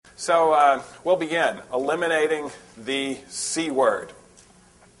We'll begin eliminating the C word.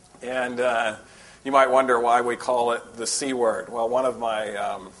 And you might wonder why we call it the C word. Well, one of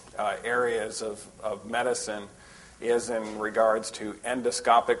my areas of medicine is in regards to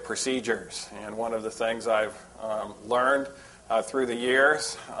endoscopic procedures. And one of the things I've learned through the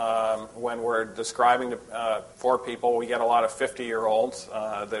years, when we're describing for people, we get a lot of 50-year-olds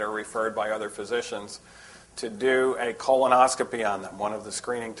that are referred by other physicians to do a colonoscopy on them, one of the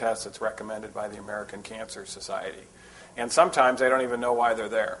screening tests that's recommended by the American Cancer Society. And sometimes they don't even know why they're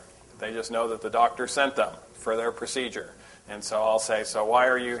there. They just know that the doctor sent them for their procedure. And so I'll say, so why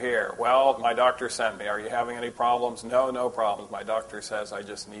are you here? Well, my doctor sent me. Are you having any problems? No problems. My doctor says I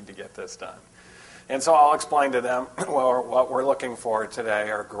just need to get this done. And so I'll explain to them, well, what we're looking for today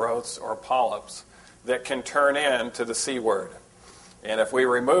are growths or polyps that can turn into the C word. And if we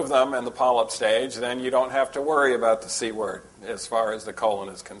remove them in the polyp stage, then you don't have to worry about the C word as far as the colon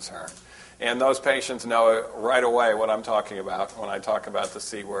is concerned. And those patients know right away what I'm talking about when I talk about the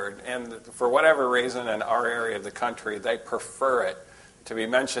C word. And for whatever reason in our area of the country, they prefer it to be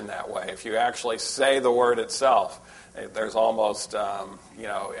mentioned that way. If you actually say the word itself, there's almost a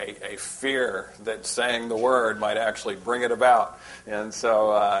fear that saying the word might actually bring it about. And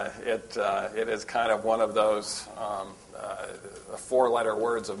so it is kind of one of those four-letter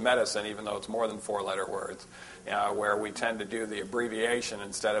words of medicine, even though it's more than four-letter words, where we tend to do the abbreviation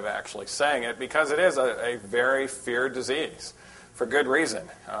instead of actually saying it, because it is a very feared disease for good reason.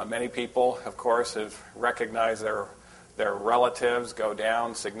 Many people, of course, have recognized their relatives go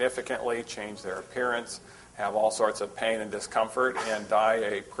down significantly, change their appearance, have all sorts of pain and discomfort, and die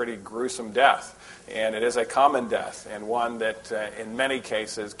a pretty gruesome death. And it is a common death, and one that in many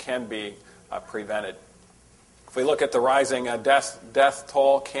cases can be prevented. If we look at the rising death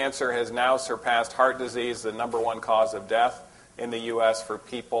toll, cancer has now surpassed heart disease, the number one cause of death in the U.S. for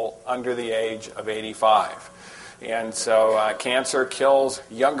people under the age of 85. And so cancer kills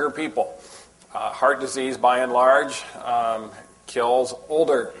younger people. Heart disease, by and large, kills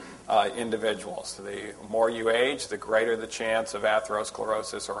older individuals. The more you age, the greater the chance of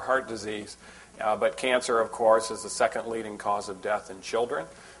atherosclerosis or heart disease. But cancer, of course, is the second leading cause of death in children.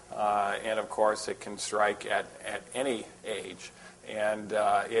 And, of course, it can strike at any age. And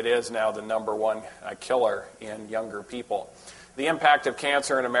it is now the number one killer in younger people. The impact of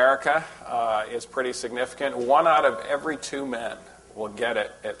cancer in America is pretty significant. 1 out of every 2 men will get it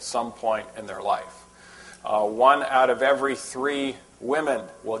at some point in their life. 1 out of every 3 women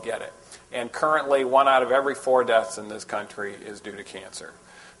will get it. And currently, 1 out of every 4 deaths in this country is due to cancer.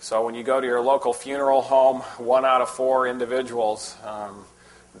 So when you go to your local funeral home, 1 out of 4 individuals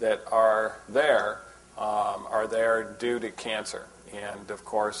that are there due to cancer. And, of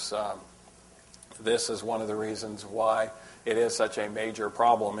course, this is one of the reasons why it is such a major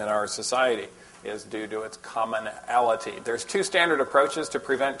problem in our society, is due to its commonality. There's 2 standard approaches to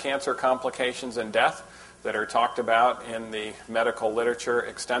prevent cancer complications and death that are talked about in the medical literature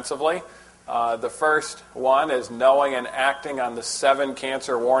extensively. The first one is knowing and acting on the 7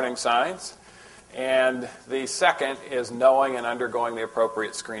 cancer warning signs. And the second is knowing and undergoing the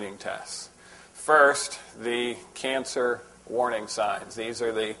appropriate screening tests. First, the cancer warning signs. These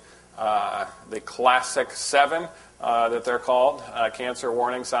are the classic 7 that they're called, cancer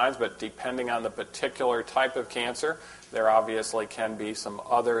warning signs, but depending on the particular type of cancer, there obviously can be some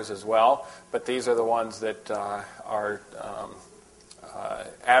others as well. But these are the ones that are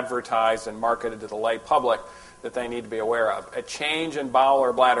advertised and marketed to the lay public that they need to be aware of. A change in bowel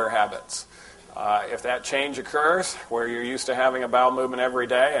or bladder habits. If that change occurs, where you're used to having a bowel movement every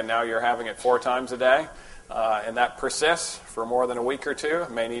day and now you're having it 4 times a day, and that persists for more than a week or 2,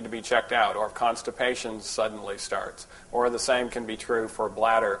 may need to be checked out. Or if constipation suddenly starts. Or the same can be true for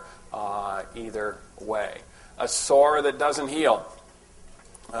bladder, either way. A sore that doesn't heal.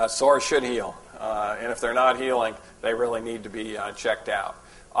 Sores should heal. And if they're not healing, they really need to be checked out.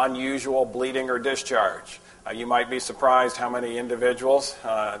 Unusual bleeding or discharge. You might be surprised how many individuals,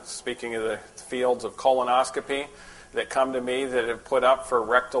 speaking of the fields of colonoscopy, that come to me that have put up for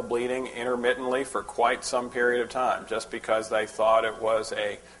rectal bleeding intermittently for quite some period of time, just because they thought it was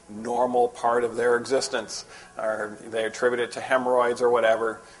a normal part of their existence, or they attribute it to hemorrhoids or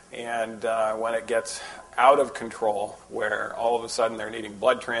whatever. And when it gets out of control, where all of a sudden they're needing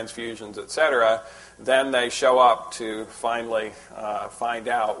blood transfusions, etc., then they show up to finally find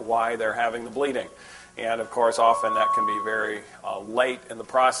out why they're having the bleeding. And, of course, often that can be very late in the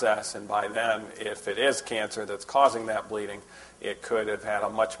process, and by then, if it is cancer that's causing that bleeding, it could have had a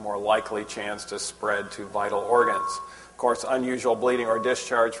much more likely chance to spread to vital organs. Of course, unusual bleeding or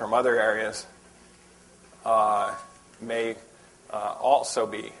discharge from other areas may also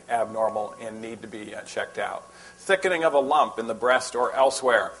be abnormal and need to be checked out. Thickening of a lump in the breast or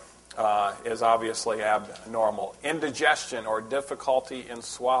elsewhere is obviously abnormal. Indigestion or difficulty in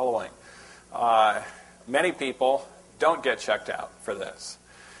swallowing. Many people don't get checked out for this.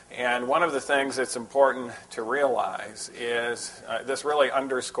 And one of the things that's important to realize is this really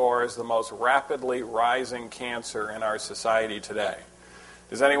underscores the most rapidly rising cancer in our society today.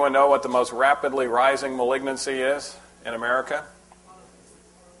 Does anyone know what the most rapidly rising malignancy is in America?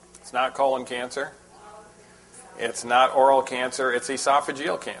 It's not colon cancer. It's not oral cancer. It's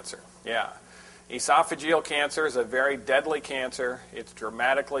esophageal cancer. Yeah. Esophageal cancer is a very deadly cancer. It's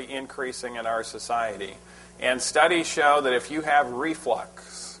dramatically increasing in our society. And studies show that if you have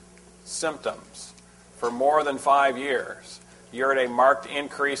reflux symptoms for more than 5 years, you're at a marked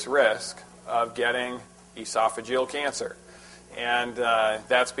increased risk of getting esophageal cancer. And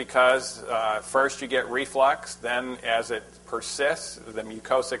that's because first you get reflux, then as it persists, the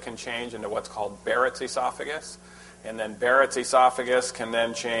mucosa can change into what's called Barrett's esophagus, and then Barrett's esophagus can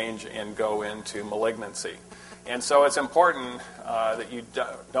then change and go into malignancy. And so it's important that you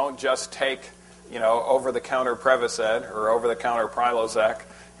don't just take, over-the-counter Prevacid or over-the-counter Prilosec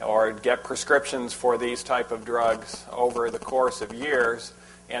or get prescriptions for these type of drugs over the course of years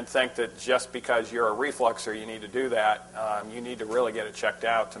and think that just because you're a refluxer you need to do that. You need to really get it checked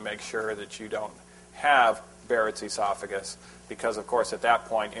out to make sure that you don't have Barrett's esophagus, because of course at that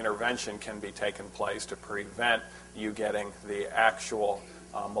point intervention can be taken place to prevent you getting the actual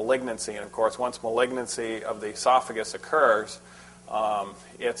malignancy. And of course once malignancy of the esophagus occurs,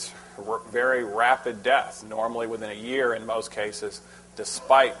 it's very rapid death, normally within a year in most cases,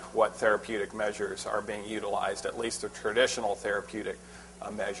 despite what therapeutic measures are being utilized, at least the traditional therapeutic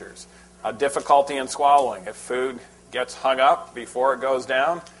measures. Difficulty in swallowing. If food gets hung up before it goes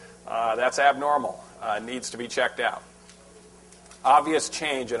down, that's abnormal. Needs to be checked out. Obvious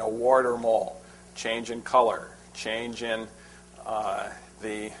change in a wart or mole, change in color, change in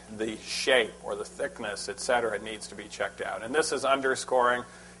the shape or the thickness, etc., needs to be checked out. And this is underscoring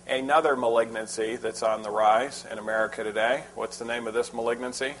another malignancy that's on the rise in America today. What's the name of this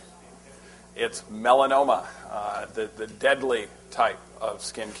malignancy? It's melanoma, the deadly type of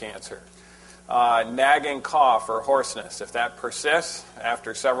skin cancer. Nagging cough or hoarseness. If that persists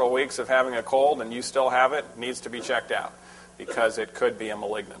after several weeks of having a cold and you still have it, needs to be checked out because it could be a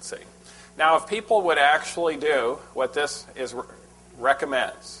malignancy. Now, if people would actually do what this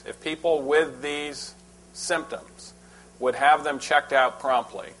recommends, if people with these symptoms would have them checked out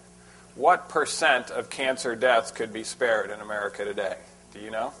promptly, what percent of cancer deaths could be spared in America today? Do you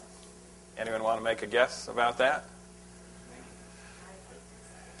know? Anyone want to make a guess about that?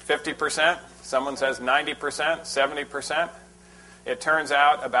 50%? Someone says 90%, 70%? It turns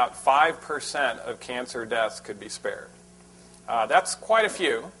out about 5% of cancer deaths could be spared. That's quite a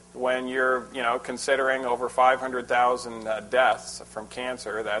few when you're, considering over 500,000 deaths from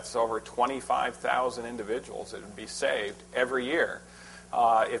cancer. That's over 25,000 individuals that would be saved every year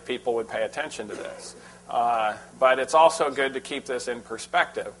if people would pay attention to this. But it's also good to keep this in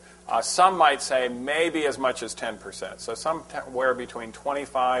perspective. Some might say maybe as much as 10%. So somewhere between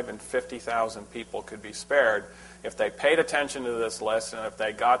 25 and 50,000 people could be spared if they paid attention to this list and if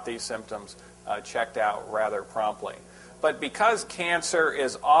they got these symptoms checked out rather promptly. But because cancer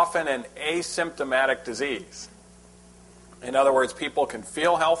is often an asymptomatic disease, in other words, people can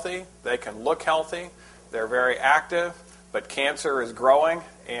feel healthy, they can look healthy, they're very active, but cancer is growing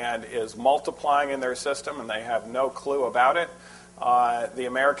and is multiplying in their system and they have no clue about it, the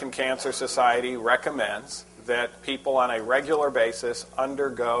American Cancer Society recommends that people on a regular basis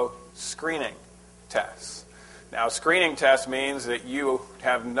undergo screening tests. Now, a screening test means that you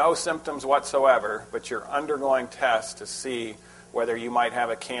have no symptoms whatsoever, but you're undergoing tests to see whether you might have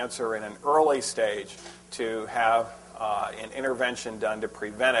a cancer in an early stage to have an intervention done to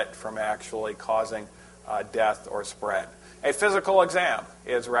prevent it from actually causing death or spread. A physical exam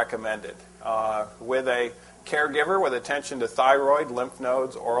is recommended with a caregiver with attention to thyroid, lymph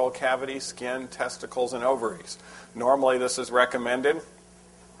nodes, oral cavity, skin, testicles, and ovaries. Normally this is recommended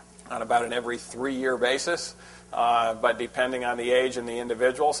on about an every 3-year basis, but depending on the age and the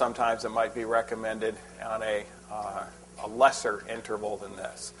individual, sometimes it might be recommended on a lesser interval than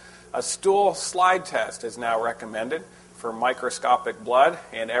this. A stool slide test is now recommended for microscopic blood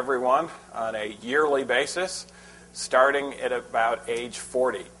in everyone on a yearly basis, starting at about age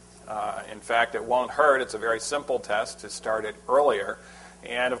 40. In fact, it won't hurt. It's a very simple test to start it earlier.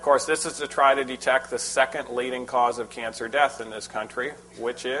 And, of course, this is to try to detect the second leading cause of cancer death in this country,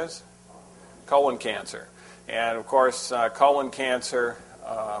 which is colon cancer. And, of course, colon cancer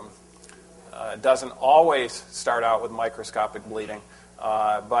doesn't always start out with microscopic bleeding,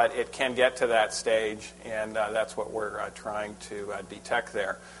 but it can get to that stage, and that's what we're trying to detect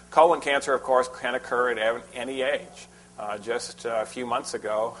there. Colon cancer, of course, can occur at any age. Just a few months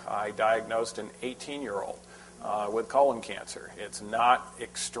ago, I diagnosed an 18-year-old with colon cancer. It's not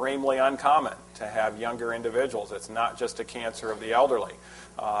extremely uncommon to have younger individuals. It's not just a cancer of the elderly,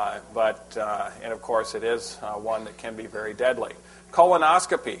 and of course it is one that can be very deadly.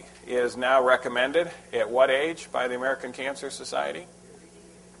 Colonoscopy is now recommended at what age by the American Cancer Society?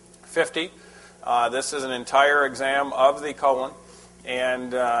 50. This is an entire exam of the colon.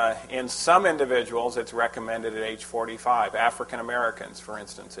 And in some individuals, it's recommended at age 45. African Americans, for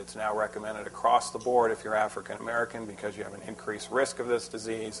instance, it's now recommended across the board if you're African American because you have an increased risk of this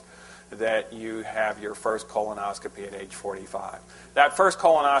disease that you have your first colonoscopy at age 45. That first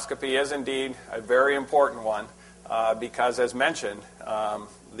colonoscopy is indeed a very important one because, as mentioned,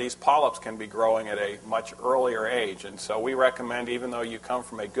 these polyps can be growing at a much earlier age. And so we recommend, even though you come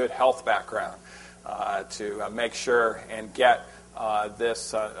from a good health background, to make sure and get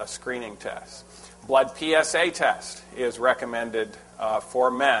this screening test. Blood PSA test is recommended for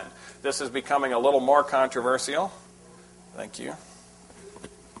men. This is becoming a little more controversial. Thank you.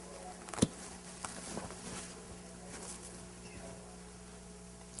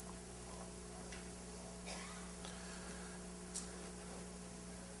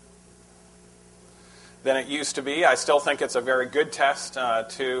 Than it used to be. I still think it's a very good test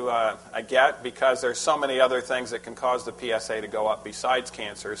to get because there's so many other things that can cause the PSA to go up besides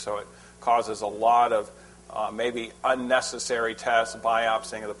cancer, so it causes a lot of maybe unnecessary tests,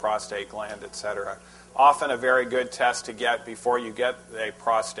 biopsying of the prostate gland, etc. Often a very good test to get before you get a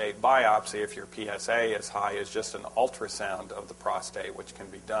prostate biopsy if your PSA is high is just an ultrasound of the prostate, which can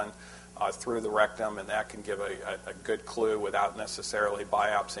be done through the rectum, and that can give a good clue without necessarily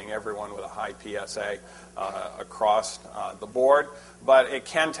biopsying everyone with a high PSA across the board. But it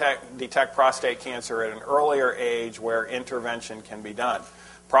can detect prostate cancer at an earlier age where intervention can be done.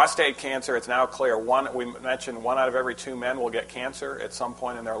 Prostate cancer, it's now clear, we mentioned 1 out of every 2 men will get cancer at some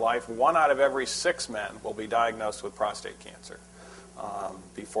point in their life. 1 out of every 6 men will be diagnosed with prostate cancer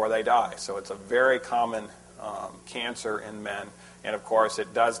before they die. So it's a very common cancer in men. And, of course,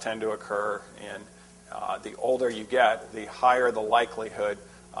 it does tend to occur in the older you get, the higher the likelihood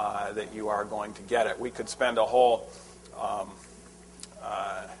that you are going to get it. We could spend a whole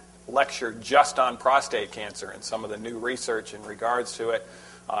lecture just on prostate cancer and some of the new research in regards to it,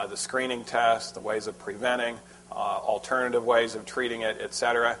 the screening tests, the ways of preventing, alternative ways of treating it,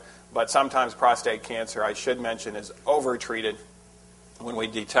 etc. But sometimes prostate cancer, I should mention, is overtreated. When we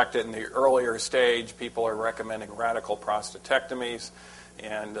detect it in the earlier stage, people are recommending radical prostatectomies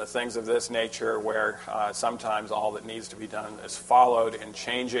and things of this nature where sometimes all that needs to be done is followed in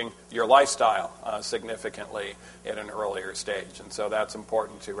changing your lifestyle significantly at an earlier stage. And so that's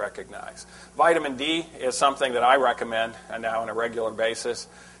important to recognize. Vitamin D is something that I recommend now on a regular basis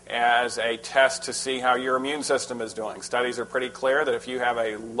as a test to see how your immune system is doing. Studies are pretty clear that if you have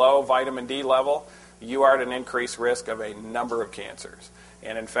a low vitamin D level, you are at an increased risk of a number of cancers.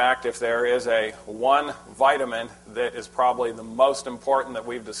 And in fact, if there is one vitamin that is probably the most important that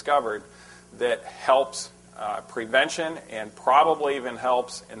we've discovered that helps prevention and probably even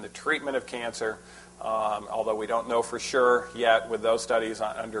helps in the treatment of cancer, although we don't know for sure yet with those studies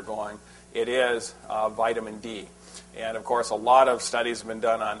undergoing, it is vitamin D. And of course, a lot of studies have been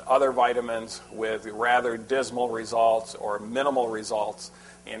done on other vitamins with rather dismal results or minimal results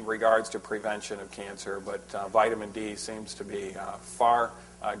in regards to prevention of cancer, but vitamin D seems to be far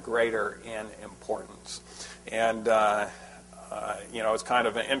greater in importance. And, it's kind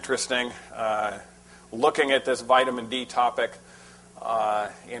of interesting looking at this vitamin D topic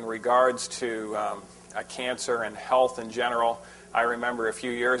in regards to cancer and health in general. I remember a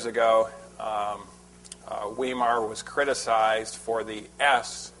few years ago, Weimar was criticized for the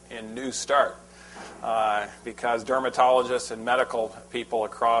S in New Start. Because dermatologists and medical people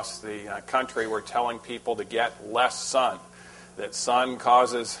across the country were telling people to get less sun, that sun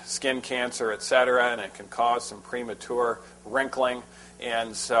causes skin cancer, etc., and it can cause some premature wrinkling.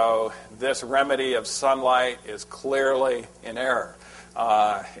 And so this remedy of sunlight is clearly in error.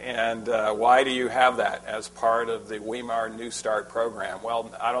 Why do you have that as part of the Weimar New Start program?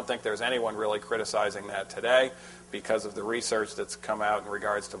 Well, I don't think there's anyone really criticizing that today, because of the research that's come out in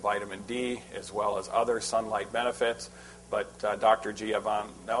regards to vitamin D as well as other sunlight benefits. But Dr.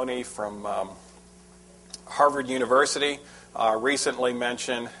 Giovannoni from Harvard University recently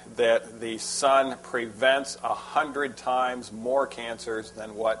mentioned that the sun prevents 100 times more cancers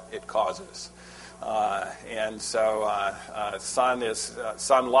than what it causes, And so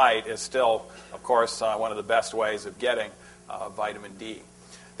sunlight is still, of course, one of the best ways of getting vitamin D.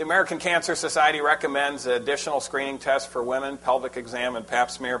 The American Cancer Society recommends additional screening tests for women, pelvic exam and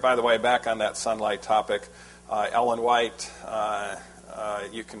pap smear. By the way, back on that sunlight topic, Ellen White,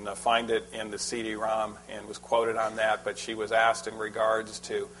 you can find it in the CD-ROM and was quoted on that, but she was asked in regards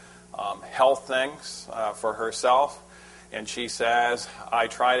to health things for herself, and she says, I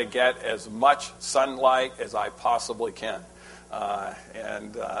try to get as much sunlight as I possibly can.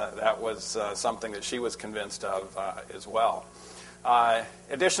 And that was something that she was convinced of as well.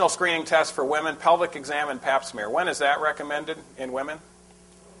 Additional screening tests for women, pelvic exam and pap smear. When is that recommended in women?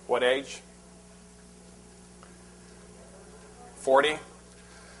 What age? 40?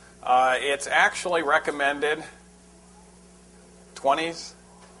 It's actually recommended 20s,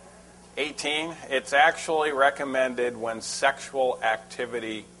 18. It's actually recommended when sexual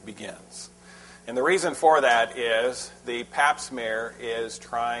activity begins. And the reason for that is the pap smear is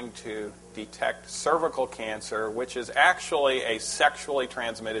trying to detect cervical cancer, which is actually a sexually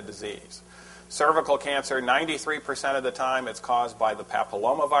transmitted disease. Cervical cancer, 93% of the time, it's caused by the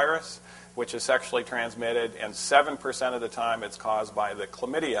papillomavirus, which is sexually transmitted, and 7% of the time it's caused by the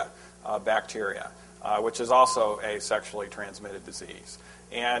chlamydia bacteria, which is also a sexually transmitted disease.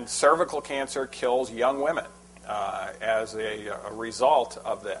 And cervical cancer kills young women as a result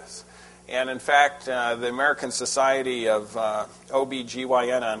of this. And in fact, the American Society of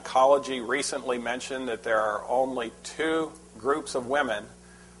OB/GYN Oncology recently mentioned that there are only 2 groups of women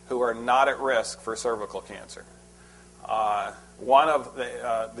who are not at risk for cervical cancer. One of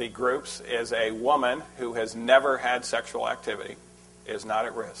the groups is a woman who has never had sexual activity, is not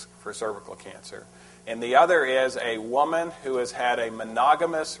at risk for cervical cancer. And the other is a woman who has had a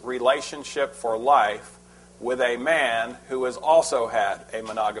monogamous relationship for life with a man who has also had a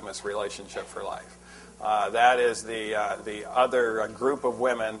monogamous relationship for life. That is the other group of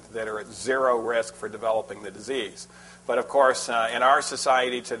women that are at zero risk for developing the disease. But of course, in our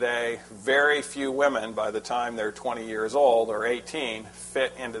society today, very few women, by the time they're 20 years old or 18,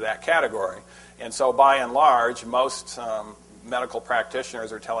 fit into that category. And so by and large, most medical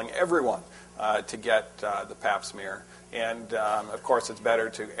practitioners are telling everyone to get the pap smear. And, of course, it's better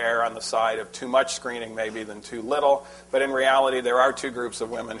to err on the side of too much screening maybe than too little. But in reality, there are 2 groups of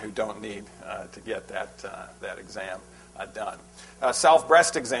women who don't need to get that exam done.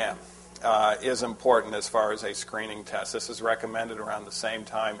 Self-breast exam is important as far as a screening test. This is recommended around the same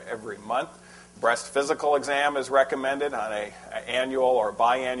time every month. Breast physical exam is recommended on an annual or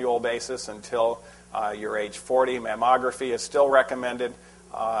biannual basis until you're age 40. Mammography is still recommended.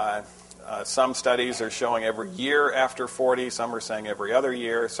 Some studies are showing every year after 40. Some are saying every other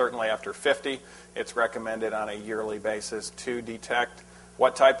year. Certainly after 50, it's recommended on a yearly basis to detect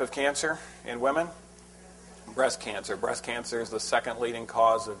what type of cancer in women? Breast cancer. Breast cancer is the second leading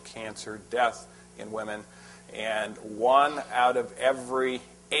cause of cancer death in women. And 1 out of every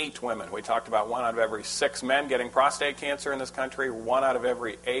 8 women, we talked about 1 out of every 6 men getting prostate cancer in this country, 1 out of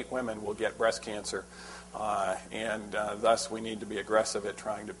every 8 women will get breast cancer. And thus we need to be aggressive at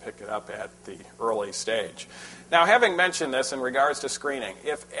trying to pick it up at the early stage. Now, having mentioned this in regards to screening,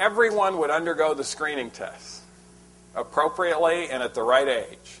 if everyone would undergo the screening tests appropriately and at the right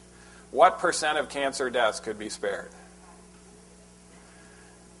age, what percent of cancer deaths could be spared?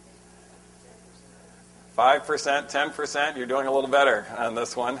 5%, 10%? You're doing a little better on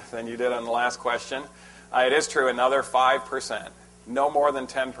this one than you did on the last question. It is true, another 5%. No more than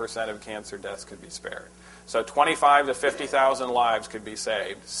 10% of cancer deaths could be spared. So 25 to 50,000 lives could be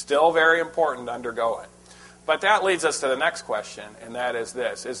saved. Still very important to undergo it. But that leads us to the next question, and that is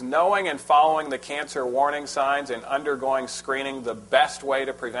this. Is knowing and following the cancer warning signs and undergoing screening the best way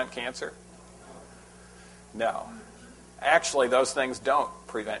to prevent cancer? No. Actually, those things don't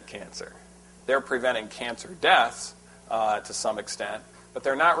prevent cancer. They're preventing cancer deaths to some extent, but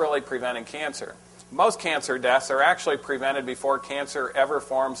they're not really preventing cancer. Most cancer deaths are actually prevented before cancer ever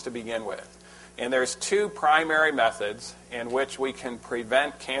forms to begin with. And there's 2 primary methods in which we can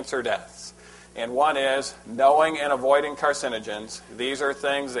prevent cancer deaths. And one is knowing and avoiding carcinogens. These are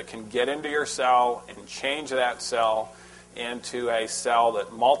things that can get into your cell and change that cell into a cell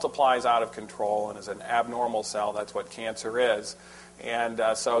that multiplies out of control and is an abnormal cell. That's what cancer is. And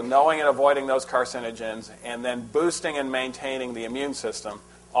so knowing and avoiding those carcinogens, and then boosting and maintaining the immune system,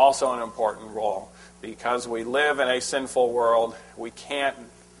 also an important role. Because we live in a sinful world, we can't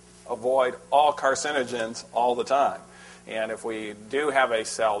avoid all carcinogens all the time. And if we do have a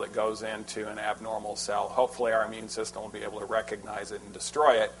cell that goes into an abnormal cell, hopefully our immune system will be able to recognize it and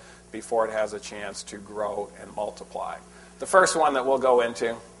destroy it before it has a chance to grow and multiply. The first one that we'll go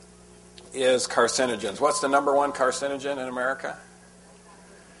into is carcinogens. What's the number one carcinogen in America?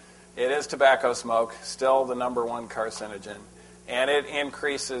 It is tobacco smoke, still the number one carcinogen. And it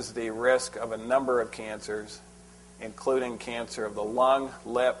increases the risk of a number of cancers, including cancer of the lung,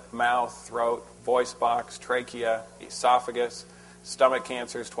 lip, mouth, throat, voice box, trachea, esophagus. Stomach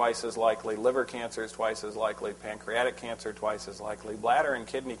cancer is twice as likely. Liver cancer is twice as likely. Pancreatic cancer twice as likely. Bladder and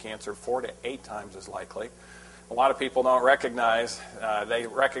kidney cancer 4 to 8 times as likely. A lot of people don't recognize, they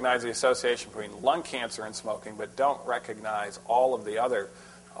recognize the association between lung cancer and smoking, but don't recognize all of the other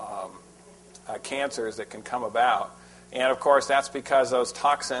cancers that can come about. And of course, that's because those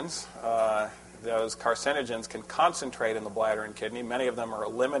toxins, those carcinogens, can concentrate in the bladder and kidney. Many of them are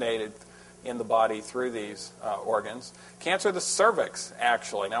eliminated in the body through these organs. Cancer of the cervix,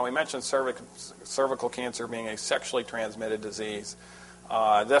 actually. Now, we mentioned cervical cancer being a sexually transmitted disease.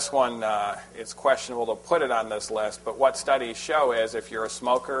 This one, it's questionable to put it on this list, but what studies show is if you're a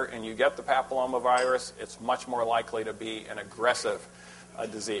smoker and you get the papillomavirus, it's much more likely to be an aggressive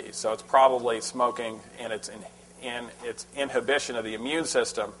disease. So it's probably smoking and its inhibition of the immune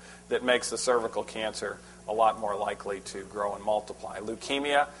system that makes the cervical cancer a lot more likely to grow and multiply.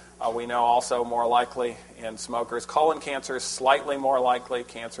 Leukemia, we know also more likely in smokers. Colon cancer is slightly more likely.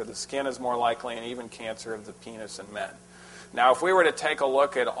 Cancer of the skin is more likely, and even cancer of the penis in men. Now, if we were to take a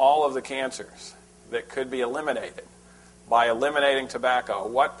look at all of the cancers that could be eliminated by eliminating tobacco,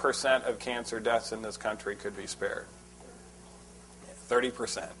 what percent of cancer deaths in this country could be spared?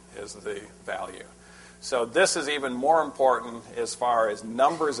 30% is the value. So this is even more important as far as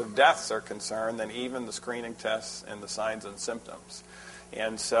numbers of deaths are concerned than even the screening tests and the signs and symptoms.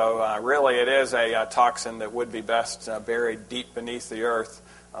 And so really it is a toxin that would be best buried deep beneath the earth,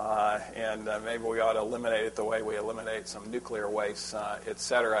 and maybe we ought to eliminate it the way we eliminate some nuclear waste, et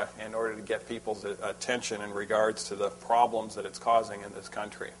cetera, in order to get people's attention in regards to the problems that it's causing in this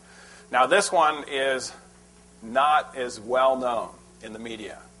country. Now, this one is not as well known in the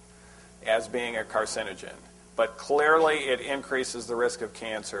media as being a carcinogen, but clearly it increases the risk of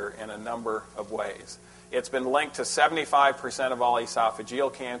cancer in a number of ways. It's been linked to 75% of all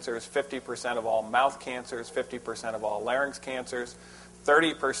esophageal cancers, 50% of all mouth cancers, 50% of all larynx cancers,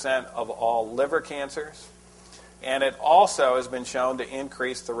 30% of all liver cancers, and it also has been shown to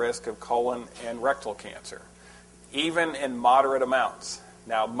increase the risk of colon and rectal cancer, even in moderate amounts.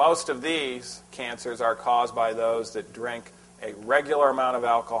 Now, most of these cancers are caused by those that drink a regular amount of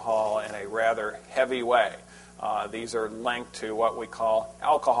alcohol in a rather heavy way. These are linked to what we call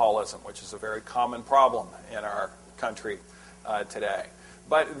alcoholism, which is a very common problem in our country today.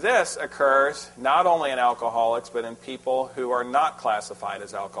 But this occurs not only in alcoholics, but in people who are not classified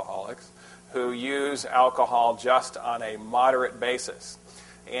as alcoholics, who use alcohol just on a moderate basis.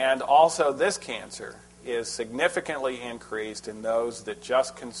 And also this cancer is significantly increased in those that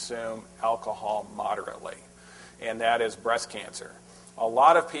just consume alcohol moderately, and that is breast cancer. A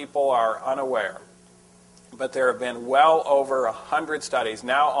lot of people are unaware, but there have been well over 100 studies,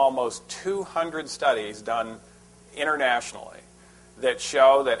 now almost 200 studies done internationally, that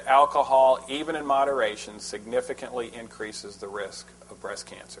show that alcohol, even in moderation, significantly increases the risk of breast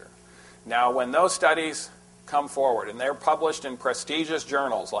cancer. Now, when those studies come forward, and they're published in prestigious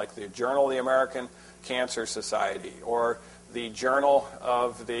journals like the Journal of the American Cancer Society or the Journal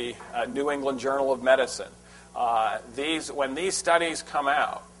of the New England Journal of Medicine, when these studies come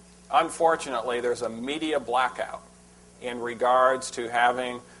out, unfortunately, there's a media blackout in regards to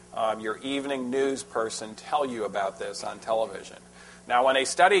having your evening news person tell you about this on television. Now, when a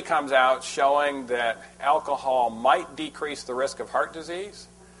study comes out showing that alcohol might decrease the risk of heart disease,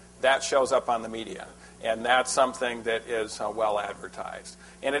 that shows up on the media, and that's something that is well advertised.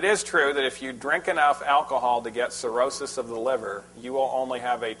 And it is true that if you drink enough alcohol to get cirrhosis of the liver, you will only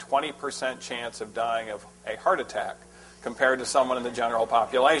have a 20% chance of dying of a heart attack compared to someone in the general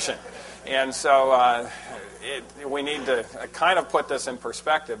population. And so we need to kind of put this in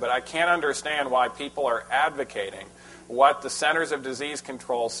perspective, but I can't understand why people are advocating what the Centers of Disease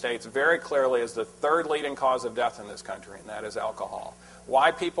Control states very clearly is the third leading cause of death in this country, and that is alcohol.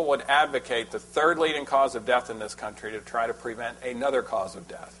 Why people would advocate the third leading cause of death in this country to try to prevent another cause of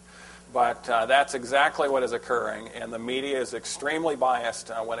death. But that's exactly what is occurring, and the media is extremely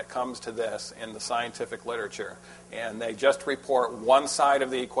biased when it comes to this in the scientific literature, and they just report one side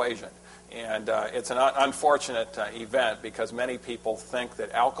of the equation. And it's an unfortunate event because many people think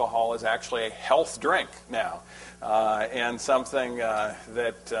that alcohol is actually a health drink now, and something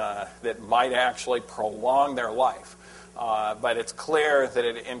that might actually prolong their life. But it's clear that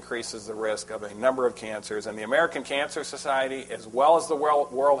it increases the risk of a number of cancers. And the American Cancer Society, as well as the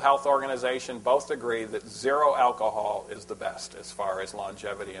World Health Organization, both agree that zero alcohol is the best as far as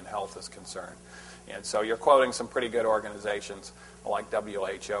longevity and health is concerned. And so you're quoting some pretty good organizations like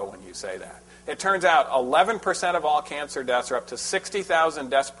WHO when you say that. It turns out 11% of all cancer deaths, or up to 60,000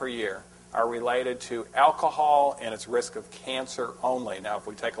 deaths per year, are related to alcohol and its risk of cancer only. Now, if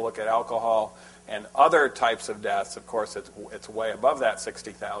we take a look at alcohol and other types of deaths, of course, it's way above that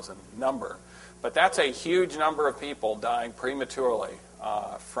 60,000 number. But that's a huge number of people dying prematurely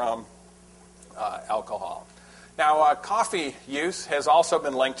from alcohol. Now, coffee use has also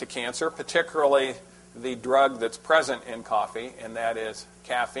been linked to cancer, particularly the drug that's present in coffee, and that is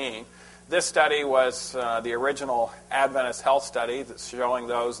caffeine. This study was the original Adventist health study that's showing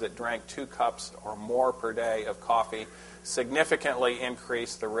those that drank 2 cups or more per day of coffee significantly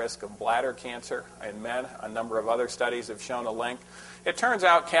increased the risk of bladder cancer in men. A number of other studies have shown a link. It turns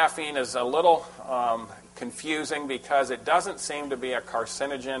out caffeine is a little confusing because it doesn't seem to be a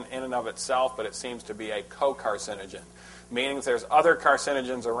carcinogen in and of itself, but it seems to be a co-carcinogen, meaning if there's other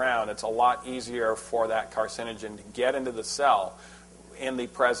carcinogens around, it's a lot easier for that carcinogen to get into the cell in the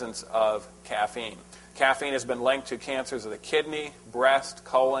presence of caffeine. Caffeine has been linked to cancers of the kidney, breast,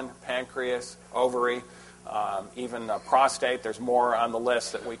 colon, pancreas, ovary, even prostate. There's more on the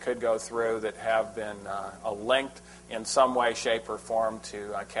list that we could go through that have been linked in some way, shape, or form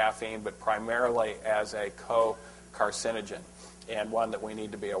to caffeine, but primarily as a co-carcinogen and one that we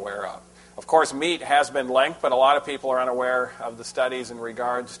need to be aware of. Of course, meat has been linked, but a lot of people are unaware of the studies in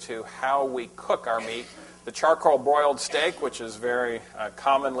regards to how we cook our meat. The charcoal broiled steak, which is very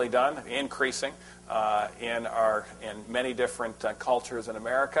commonly done, increasing in many different cultures in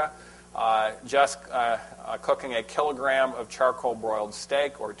America. Cooking a kilogram of charcoal broiled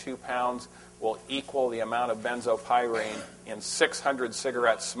steak, or 2 pounds, will equal the amount of benzopyrene in 600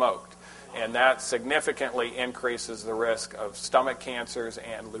 cigarettes smoked. And that significantly increases the risk of stomach cancers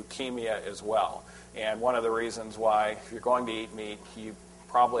and leukemia as well. And one of the reasons why, if you're going to eat meat, you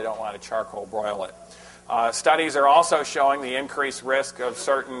probably don't want to charcoal broil it. Studies are also showing the increased risk of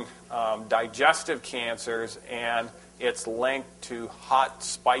certain digestive cancers, and it's linked to hot,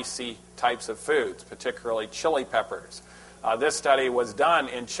 spicy types of foods, particularly chili peppers. This study was done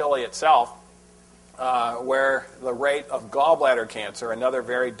in Chile itself, where the rate of gallbladder cancer, another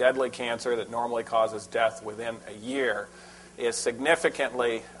very deadly cancer that normally causes death within a year, is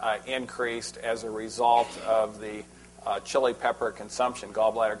significantly increased as a result of the chili pepper consumption.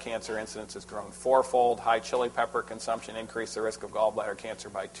 Gallbladder cancer incidence has grown 4-fold. High chili pepper consumption increased the risk of gallbladder cancer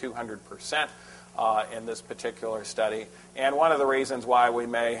by 200% in this particular study. And one of the reasons why we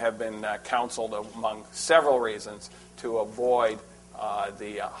may have been counseled, among several reasons, to avoid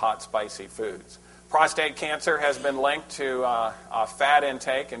the hot, spicy foods. Prostate cancer has been linked to fat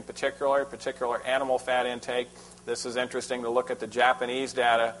intake, in particular animal fat intake. This is interesting to look at the Japanese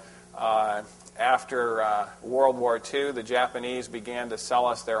data. After World War II, the Japanese began to sell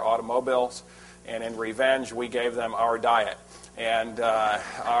us their automobiles, and in revenge, we gave them our diet. And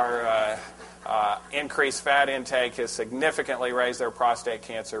our increased fat intake has significantly raised their prostate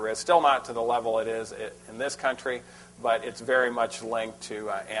cancer risk. Still not to the level it is in this country, but it's very much linked to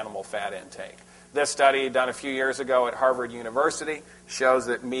animal fat intake. This study, done a few years ago at Harvard University, shows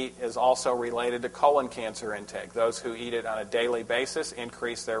that meat is also related to colon cancer intake. Those who eat it on a daily basis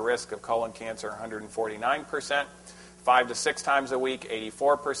increase their risk of colon cancer 149%, 5 to 6 times a week,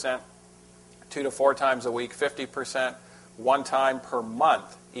 84%, 2 to 4 times a week, 50%, 1 time per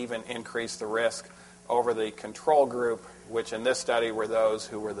month even increased the risk over the control group, which in this study were those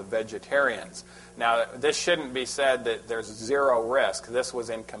who were the vegetarians. Now, this shouldn't be said that there's zero risk. This was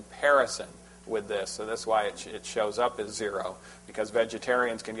in comparison with this, so that's why it shows up as 0, because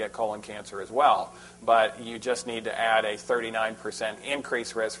vegetarians can get colon cancer as well, but you just need to add a 39%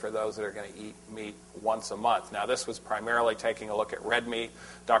 increased risk for those that are going to eat meat once a month. Now, this was primarily taking a look at red meat.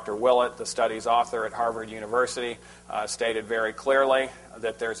 Dr. Willett, the study's author at Harvard University, stated very clearly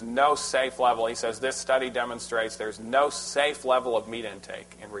that there's no safe level. He says this study demonstrates there's no safe level of meat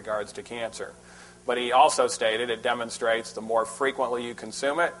intake in regards to cancer. But he also stated it demonstrates the more frequently you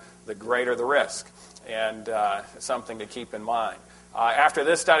consume it, the greater the risk, and something to keep in mind. After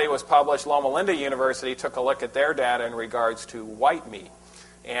this study was published, Loma Linda University took a look at their data in regards to white meat,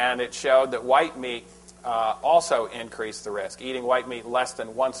 and it showed that white meat also increased the risk. Eating white meat less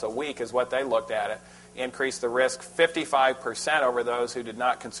than once a week is what they looked at it, increased the risk 55% over those who did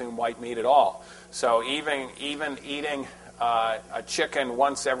not consume white meat at all. So even eating a chicken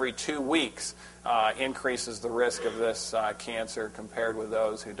once every 2 weeks increases the risk of this cancer compared with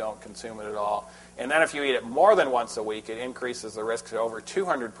those who don't consume it at all. And then if you eat it more than once a week, it increases the risk to over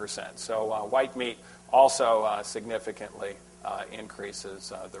 200%. So white meat also significantly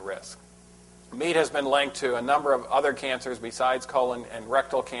increases the risk. Meat has been linked to a number of other cancers besides colon and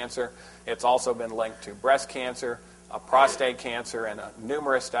rectal cancer. It's also been linked to breast cancer, prostate cancer in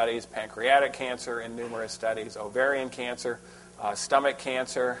numerous studies, pancreatic cancer in numerous studies, ovarian cancer, stomach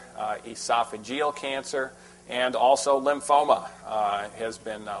cancer, esophageal cancer, and also lymphoma has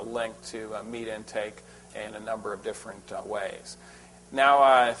been linked to meat intake in a number of different ways.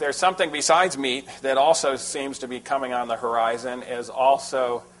 Now, there's something besides meat that also seems to be coming on the horizon, is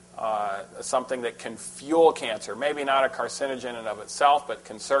also something that can fuel cancer. Maybe not a carcinogen in and of itself, but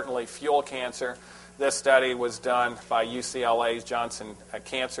can certainly fuel cancer. This study was done by UCLA's Johnson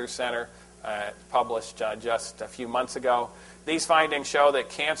Cancer Center, published just a few months ago. These findings show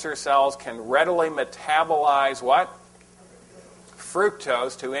that cancer cells can readily metabolize what?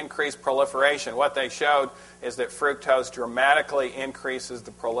 Fructose to increase proliferation. What they showed is that fructose dramatically increases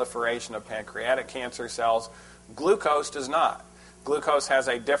the proliferation of pancreatic cancer cells. Glucose does not. Glucose has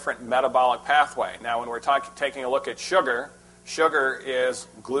a different metabolic pathway. Now, when we're taking a look at sugar, sugar is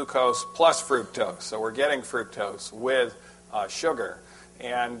glucose plus fructose. So we're getting fructose with sugar.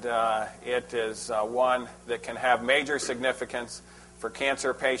 And it is one that can have major significance for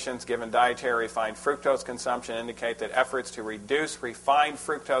cancer patients. Given dietary refined fructose consumption indicate that efforts to reduce refined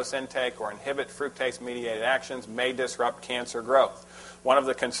fructose intake or inhibit fructase-mediated actions may disrupt cancer growth. One of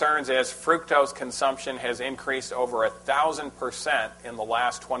the concerns is fructose consumption has increased over 1,000% in the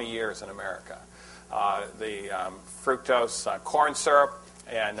last 20 years in America. The fructose corn syrup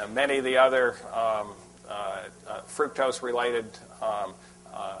and many of the other fructose-related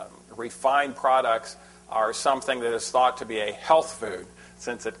refined products are something that is thought to be a health food,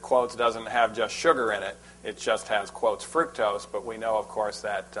 since it, quotes, doesn't have just sugar in it. It just has, quotes, fructose, but we know, of course,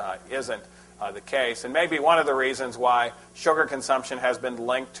 that isn't the case. And maybe one of the reasons why sugar consumption has been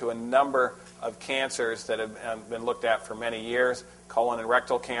linked to a number of cancers that have been looked at for many years. Colon and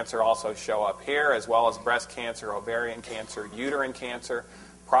rectal cancer also show up here, as well as breast cancer, ovarian cancer, uterine cancer,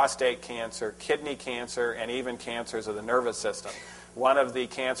 prostate cancer, kidney cancer, and even cancers of the nervous system. One of the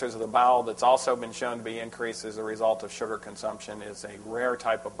cancers of the bowel that's also been shown to be increased as a result of sugar consumption is a rare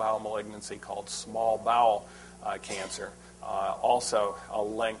type of bowel malignancy called small bowel cancer, also a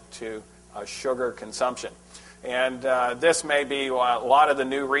link to sugar consumption. And this may be a lot of the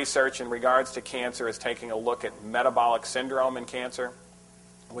new research in regards to cancer is taking a look at metabolic syndrome in cancer.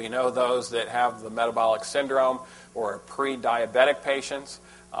 We know those that have the metabolic syndrome or pre-diabetic patients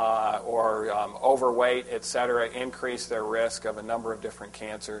or overweight, etc., increase their risk of a number of different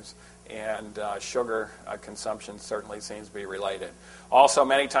cancers, and sugar consumption certainly seems to be related. Also,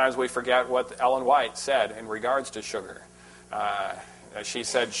 many times we forget what Ellen White said in regards to sugar. She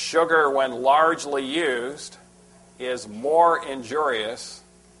said, sugar, when largely used, is more injurious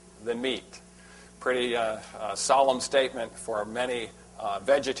than meat. Pretty solemn statement for many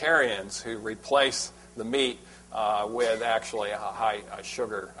vegetarians who replace the meat with actually a high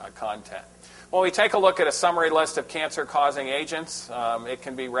sugar content. When we take a look at a summary list of cancer-causing agents, it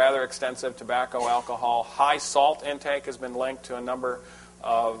can be rather extensive. Tobacco, alcohol, high salt intake has been linked to a number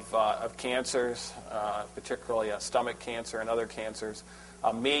of cancers, particularly stomach cancer and other cancers.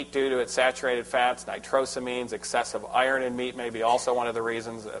 Meat, due to its saturated fats, nitrosamines, excessive iron in meat may be also one of the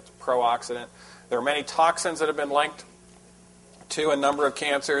reasons. It's pro-oxidant. There are many toxins that have been linked to a number of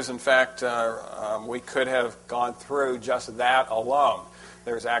cancers. In fact, we could have gone through just that alone.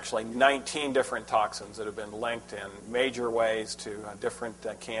 There's actually 19 different toxins that have been linked in major ways to different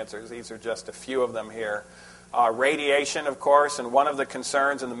cancers. These are just a few of them here. Radiation, of course, and one of the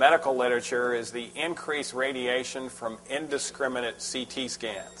concerns in the medical literature is the increased radiation from indiscriminate CT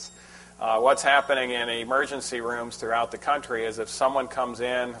scans. What's happening in emergency rooms throughout the country is if someone comes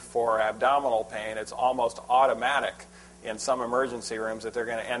in for abdominal pain, it's almost automatic in some emergency rooms that they're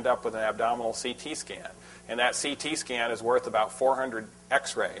going to end up with an abdominal CT scan. And that CT scan is worth about 400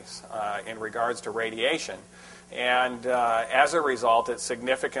 x-rays in regards to radiation. And as a result, it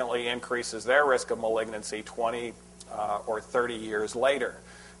significantly increases their risk of malignancy 20 or 30 years later.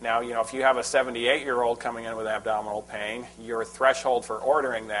 Now, if you have a 78-year-old coming in with abdominal pain, your threshold for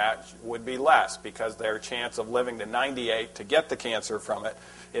ordering that would be less because their chance of living to 98 to get the cancer from it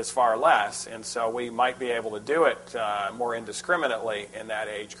is far less. And so we might be able to do it more indiscriminately in that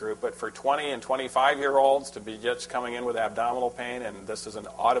age group. But for 20 and 25-year-olds to be just coming in with abdominal pain, and this is an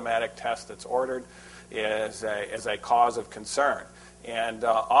automatic test that's ordered, is a cause of concern. And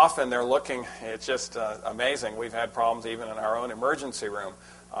often they're looking, it's just amazing. We've had problems even in our own emergency room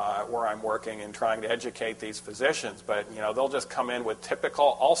where I'm working and trying to educate these physicians. But, they'll just come in with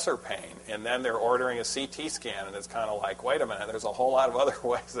typical ulcer pain, and then they're ordering a CT scan, and it's kind of like, wait a minute, there's a whole lot of other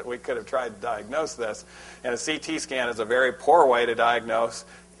ways that we could have tried to diagnose this. And a CT scan is a very poor way to diagnose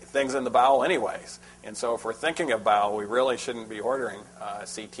things in the bowel anyways. And so if we're thinking of bowel, we really shouldn't be ordering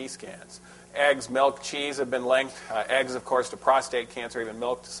CT scans. Eggs, milk, cheese have been linked. Eggs, of course, to prostate cancer, even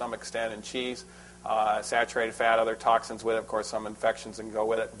milk to some extent, and cheese. Saturated fat, other toxins with it, of course, some infections can go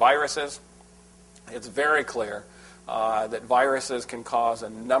with it. Viruses, it's very clear that viruses can cause a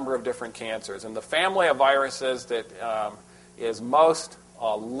number of different cancers. And the family of viruses that is most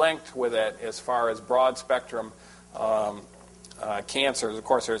linked with it as far as broad spectrum cancers, of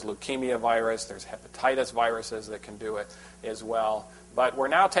course, there's leukemia virus, there's hepatitis viruses that can do it as well. But we're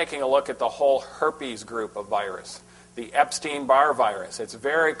now taking a look at the whole herpes group of virus. The Epstein-Barr virus, it's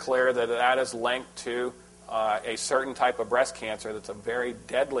very clear that that is linked to a certain type of breast cancer that's a very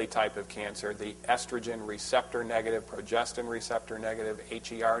deadly type of cancer, the estrogen receptor negative, progestin receptor negative,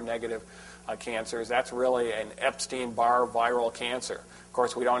 HER negative cancers. That's really an Epstein-Barr viral cancer. Of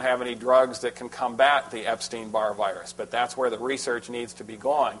course, we don't have any drugs that can combat the Epstein-Barr virus, but that's where the research needs to be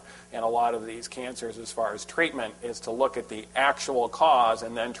going in a lot of these cancers as far as treatment, is to look at the actual cause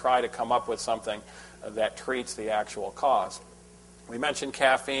and then try to come up with something that treats the actual cause. We mentioned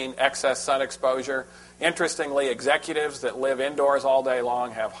caffeine, excess sun exposure. Interestingly, executives that live indoors all day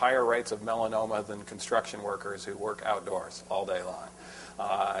long have higher rates of melanoma than construction workers who work outdoors all day long.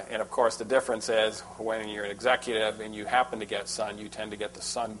 And of course, the difference is when you're an executive and you happen to get sun, you tend to get the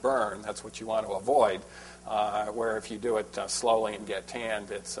sunburn. That's what you want to avoid. Where if you do it slowly and get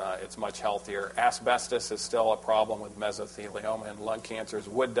tanned, it's much healthier. Asbestos is still a problem with mesothelioma and lung cancers.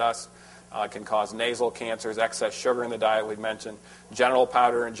 Wood dust can cause nasal cancers. Excess sugar in the diet, we've mentioned. Genital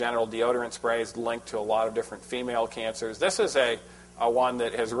powder and genital deodorant sprays linked to a lot of different female cancers. This is a one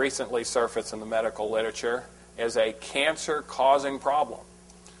that has recently surfaced in the medical literature as a cancer-causing problem.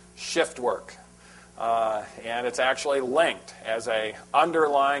 Shift work. And it's actually linked as a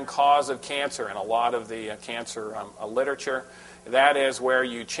underlying cause of cancer in a lot of the cancer literature. That is where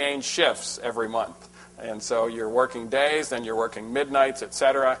you change shifts every month. And so you're working days, then you're working midnights,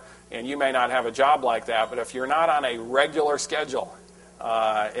 etc. And you may not have a job like that, but if you're not on a regular schedule,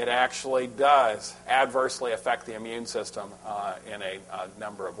 it actually does adversely affect the immune system in a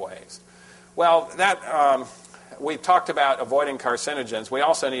number of ways. Well, we've talked about avoiding carcinogens. We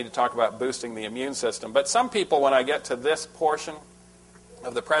also need to talk about boosting the immune system. But some people, when I get to this portion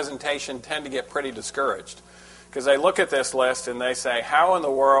of the presentation, tend to get pretty discouraged because they look at this list and they say, how in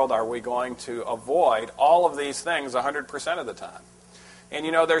the world are we going to avoid all of these things 100% of the time? And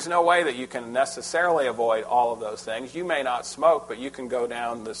there's no way that you can necessarily avoid all of those things. You may not smoke, but you can go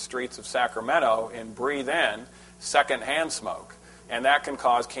down the streets of Sacramento and breathe in secondhand smoke. And that can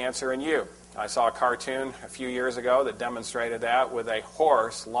cause cancer in you. I saw a cartoon a few years ago that demonstrated that with a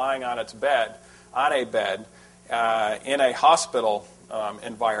horse lying on its bed, in a hospital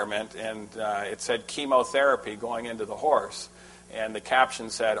environment, and it said chemotherapy going into the horse. And the caption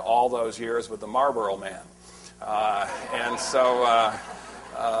said, all those years with the Marlboro Man. And so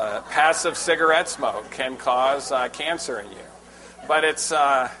passive cigarette smoke can cause cancer in you. But it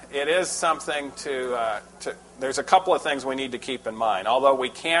is something to there's a couple of things we need to keep in mind. Although we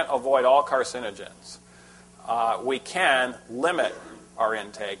can't avoid all carcinogens, we can limit our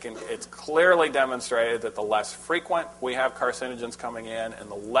intake. And it's clearly demonstrated that the less frequent we have carcinogens coming in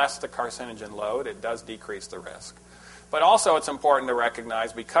and the less the carcinogen load, it does decrease the risk. But also it's important to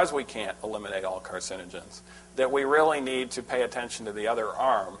recognize, because we can't eliminate all carcinogens, that we really need to pay attention to the other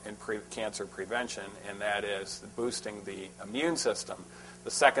arm in cancer prevention, and that is boosting the immune system,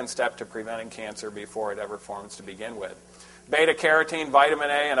 the second step to preventing cancer before it ever forms to begin with. Beta-carotene, vitamin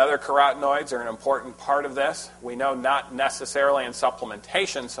A, and other carotenoids are an important part of this. We know not necessarily in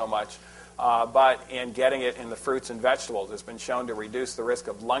supplementation so much, but in getting it in the fruits and vegetables. It's been shown to reduce the risk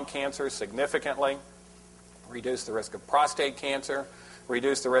of lung cancer significantly, reduce the risk of prostate cancer,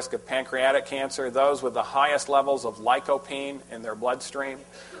 reduce the risk of pancreatic cancer. Those with the highest levels of lycopene in their bloodstream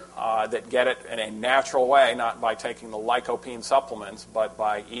that get it in a natural way, not by taking the lycopene supplements, but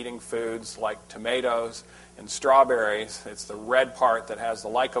by eating foods like tomatoes and strawberries. It's the red part that has the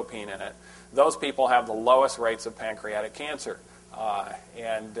lycopene in it. Those people have the lowest rates of pancreatic cancer.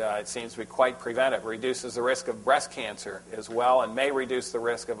 And it seems to be quite preventive. Reduces the risk of breast cancer as well, and may reduce the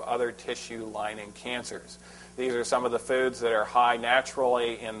risk of other tissue lining cancers. These are some of the foods that are high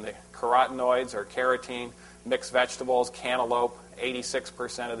naturally in the carotenoids or carotene. Mixed vegetables, cantaloupe,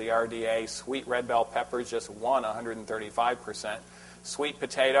 86% of the RDA. Sweet red bell peppers, just 135%. Sweet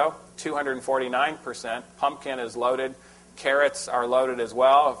potato, 249%. Pumpkin is loaded. Carrots are loaded as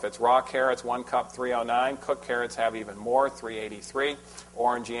well. If it's raw carrots, 1 cup, 309. Cooked carrots have even more, 383.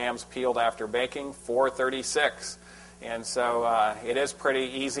 Orange yams peeled after baking, 436. And so it is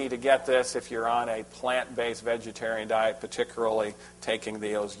pretty easy to get this if you're on a plant-based vegetarian diet, particularly taking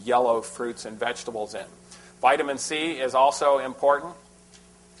those yellow fruits and vegetables in. Vitamin C is also important.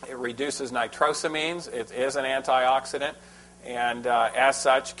 It reduces nitrosamines. It is an antioxidant, and as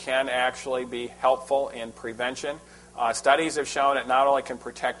such can actually be helpful in prevention. Studies have shown it not only can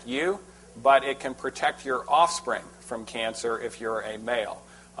protect you, but it can protect your offspring from cancer if you're a male.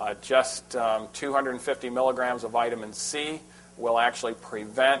 Just 250 milligrams of vitamin C will actually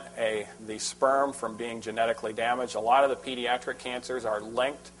prevent the sperm from being genetically damaged. A lot of the pediatric cancers are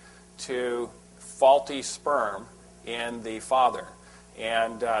linked to faulty sperm in the father.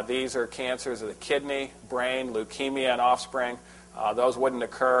 And these are cancers of the kidney, brain, leukemia, and offspring. Those wouldn't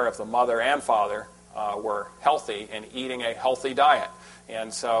occur if the mother and father were healthy and eating a healthy diet.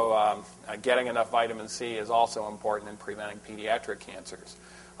 And so getting enough vitamin C is also important in preventing pediatric cancers.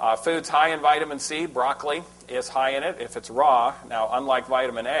 Foods high in vitamin C, broccoli is high in it if it's raw. Now, unlike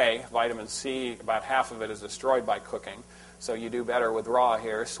vitamin A, vitamin C, about half of it is destroyed by cooking. So you do better with raw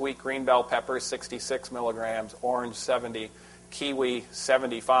here. Sweet green bell peppers, 66 milligrams. Orange, 70. Kiwi,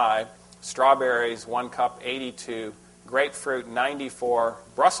 75. Strawberries, 1 cup, 82. Grapefruit, 94.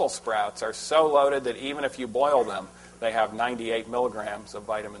 Brussels sprouts are so loaded that even if you boil them, they have 98 milligrams of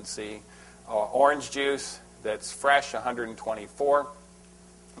vitamin C. Orange juice that's fresh, 124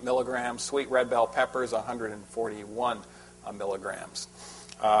 milligrams. Sweet red bell peppers, 141 milligrams.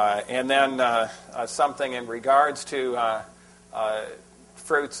 And then something in regards to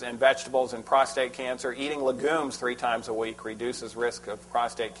fruits and vegetables and prostate cancer. Eating legumes 3 times a week reduces risk of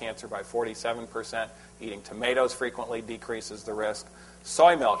prostate cancer by 47%. Eating tomatoes frequently decreases the risk.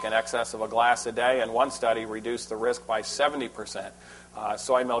 Soy milk in excess of a glass a day, in one study, reduced the risk by 70%.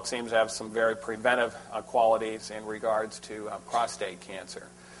 Soy milk seems to have some very preventive qualities in regards to prostate cancer.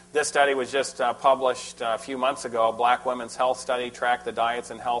 This study was just published a few months ago. A Black Women's Health Study tracked the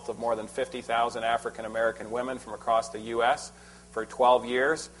diets and health of more than 50,000 African American women from across the U.S. for 12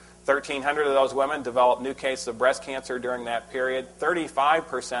 years. 1,300 of those women developed new cases of breast cancer during that period.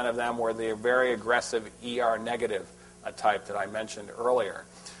 35% of them were the very aggressive ER-negative type that I mentioned earlier.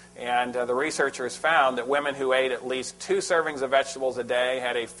 And the researchers found that women who ate at least 2 servings of vegetables a day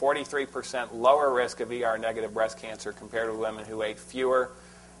had a 43% lower risk of ER-negative breast cancer compared to women who ate fewer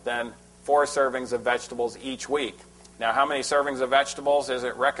than 4 servings of vegetables each week. Now, how many servings of vegetables is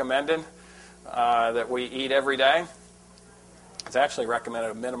it recommended that we eat every day? It's actually recommended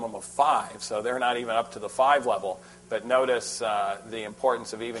a minimum of 5, so they're not even up to the 5 level. But notice the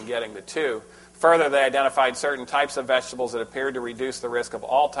importance of even getting to 2. Further, they identified certain types of vegetables that appeared to reduce the risk of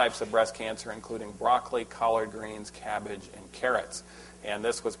all types of breast cancer, including broccoli, collard greens, cabbage, and carrots. And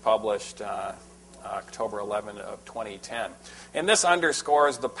this was published October 11 of 2010. And this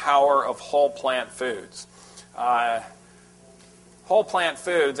underscores the power of whole plant foods. Whole plant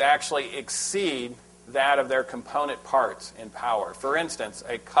foods actually exceed that of their component parts in power. For instance,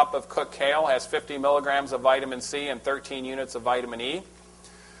 a cup of cooked kale has 50 milligrams of vitamin C and 13 units of vitamin E,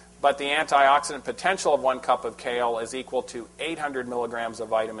 but the antioxidant potential of 1 cup of kale is equal to 800 milligrams of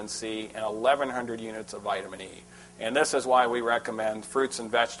vitamin C and 1,100 units of vitamin E. And this is why we recommend fruits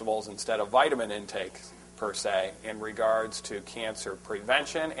and vegetables instead of vitamin intake, per se, in regards to cancer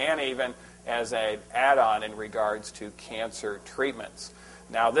prevention and even as an add-on in regards to cancer treatments.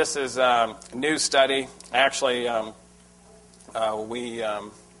 Now, this is a new study. Actually, I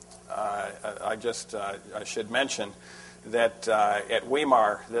should mention that at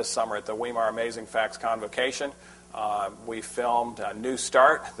Weimar this summer, at the Weimar Amazing Facts Convocation, we filmed a New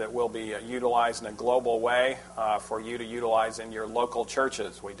Start that will be utilized in a global way for you to utilize in your local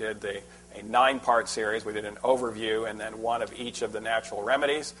churches. We did a 9-part series. We did an overview and then one of each of the natural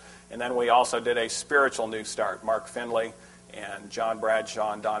remedies. And then we also did a spiritual New Start. Mark Finley and John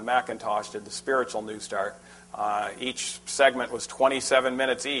Bradshaw and Don McIntosh did the spiritual New Start. Each segment was 27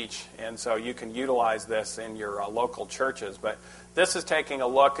 minutes each, and so you can utilize this in your local churches. But this is taking a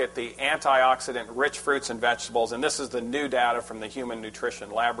look at the antioxidant-rich fruits and vegetables, and this is the new data from the Human Nutrition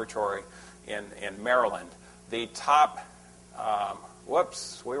Laboratory in Maryland. The top,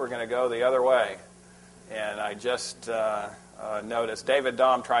 we were going to go the other way, and I just noticed. David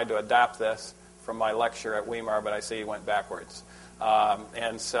Dahm tried to adapt this from my lecture at Weimar, but I see he went backwards.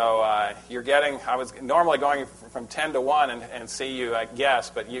 And so you're getting, I was normally going from 10 to 1 and see you, I guess,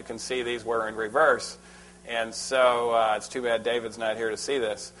 but you can see these were in reverse. And so it's too bad David's not here to see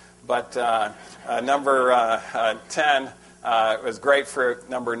this. But number 10, It was grapefruit,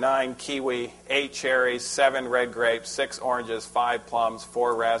 number 9, kiwi, 8 cherries, 7 red grapes, 6 oranges, 5 plums,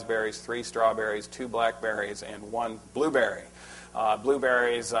 4 raspberries, 3 strawberries, 2 blackberries, and 1 blueberry.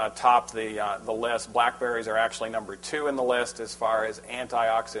 Blueberries top the list. Blackberries are actually number 2 in the list as far as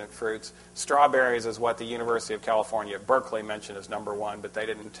antioxidant fruits. Strawberries is what the University of California at Berkeley mentioned as number 1, but they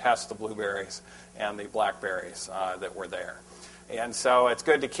didn't test the blueberries and the blackberries that were there. And so it's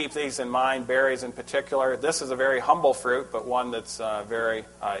good to keep these in mind, berries in particular. This is a very humble fruit, but one that's very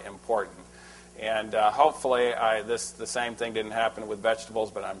important. And hopefully the same thing didn't happen with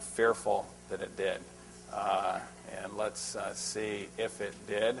vegetables, but I'm fearful that it did. And let's see if it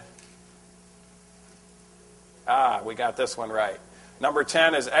did. We got this one right. Number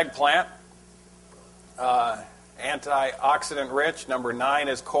 10 is eggplant, antioxidant rich. Number 9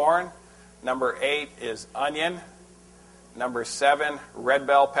 is corn. Number 8 is onion. Number 7, red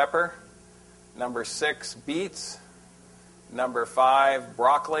bell pepper. Number 6, beets. Number 5,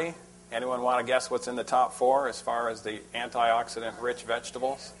 broccoli. Anyone want to guess what's in the top 4 as far as the antioxidant-rich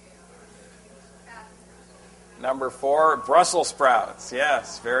vegetables? Number 4, Brussels sprouts.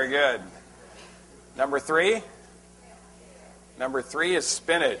 Yes, very good. Number 3? Number 3 is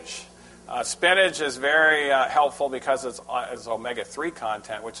spinach. Spinach is very helpful because it's omega-3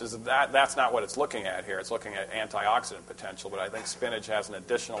 content, which is that's not what it's looking at here. It's looking at antioxidant potential, but I think spinach has an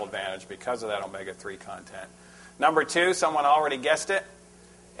additional advantage because of that omega-3 content. Number 2, someone already guessed it,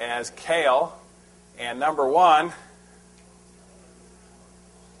 as kale. And number 1,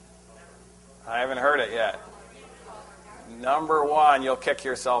 I haven't heard it yet. Number 1, you'll kick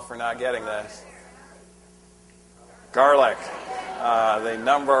yourself for not getting this. Garlic. The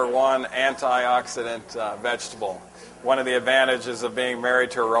number 1 antioxidant vegetable. One of the advantages of being married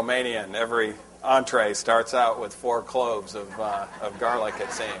to a Romanian, every entree starts out with 4 cloves of garlic,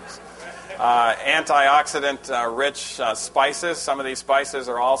 it seems. Antioxidant-rich spices. Some of these spices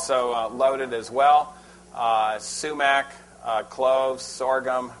are also loaded as well. Sumac, cloves,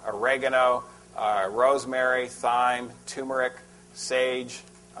 sorghum, oregano, rosemary, thyme, turmeric, sage,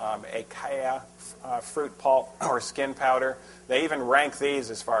 acacia, fruit pulp, or skin powder. They even rank these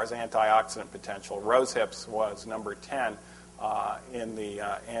as far as antioxidant potential. Rose hips was number 10 in the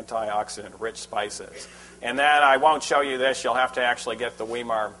antioxidant-rich spices. And then I won't show you this. You'll have to actually get the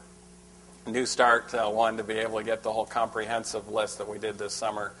Weimar New Start one to be able to get the whole comprehensive list that we did this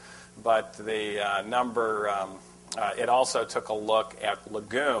summer. But the it also took a look at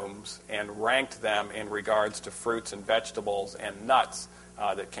legumes and ranked them in regards to fruits and vegetables and nuts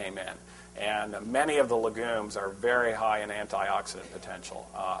that came in. And many of the legumes are very high in antioxidant potential,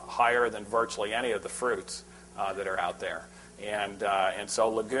 higher than virtually any of the fruits that are out there. And so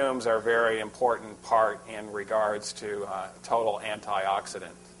legumes are a very important part in regards to total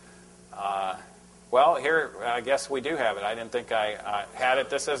antioxidant. Well, here, I guess we do have it. I didn't think I had it.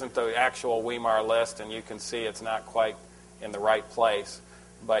 This isn't the actual Weimar list, and you can see it's not quite in the right place.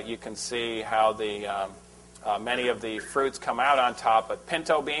 But you can see how the many of the fruits come out on top. But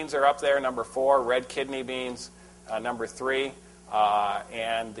pinto beans are up there, number 4. Red kidney beans, number 3.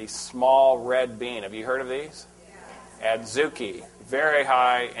 And the small red bean. Have you heard of these? Adzuki. Very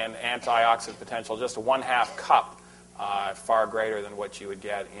high in antioxidant potential. Just a 1/2 cup. Far greater than what you would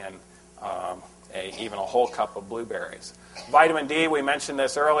get in even a whole cup of blueberries. Vitamin D, we mentioned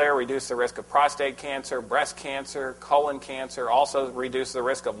this earlier, reduce the risk of prostate cancer, breast cancer, colon cancer, also reduce the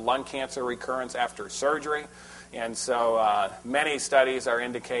risk of lung cancer recurrence after surgery. And so many studies are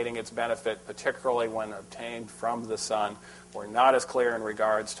indicating its benefit, particularly when obtained from the sun. We're not as clear in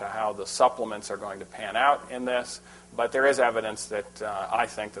regards to how the supplements are going to pan out in this, but there is evidence that I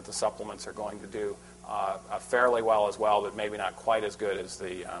think that the supplements are going to do fairly well as well, but maybe not quite as good as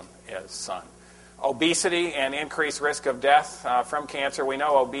as sun. Obesity and increased risk of death from cancer. We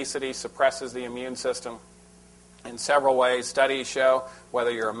know obesity suppresses the immune system in several ways. Studies show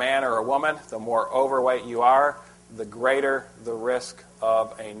whether you're a man or a woman, the more overweight you are, the greater the risk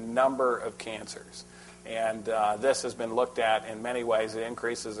of a number of cancers. And this has been looked at in many ways. It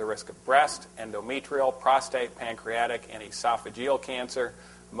increases the risk of breast, endometrial, prostate, pancreatic, and esophageal cancer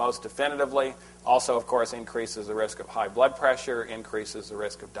most definitively. Also, of course, increases the risk of high blood pressure, increases the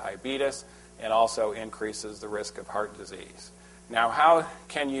risk of diabetes, and also increases the risk of heart disease. Now, how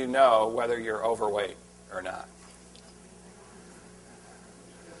can you know whether you're overweight or not?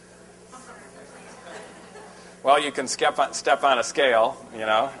 Well, you can step on a scale,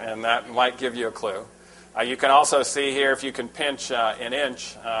 and that might give you a clue. You can also see here if you can pinch an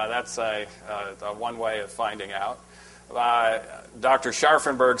inch. That's a one way of finding out. Dr.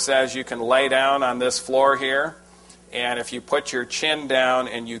 Scharfenberg says you can lay down on this floor here, and if you put your chin down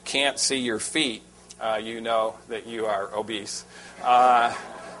and you can't see your feet, you know that you are obese.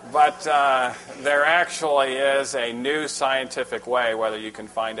 But there actually is a new scientific way whether you can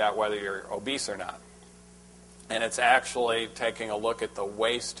find out whether you're obese or not. And it's actually taking a look at the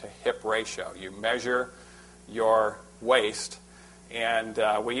waist to hip ratio. You measure your waist, and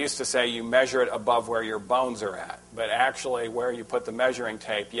we used to say you measure it above where your bones are at. But actually where you put the measuring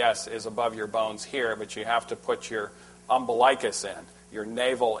tape, yes, is above your bones here, but you have to put your umbilicus in, your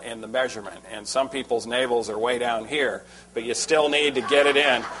navel in the measurement. And some people's navels are way down here, but you still need to get it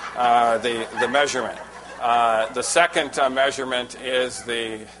in the measurement. The second measurement is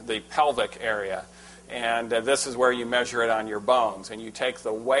the pelvic area. And this is where you measure it on your bones. And you take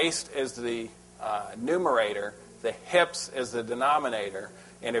the waist as the numerator, the hips as the denominator.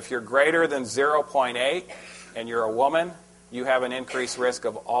 And if you're greater than 0.8 and you're a woman, you have an increased risk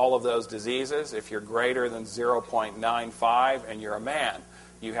of all of those diseases. If you're greater than 0.95 and you're a man,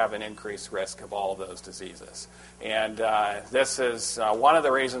 you have an increased risk of all of those diseases. And this is one of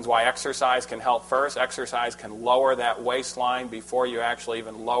the reasons why exercise can help first. Exercise can lower that waistline before you actually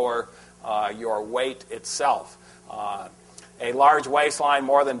even lower your weight itself. A large waistline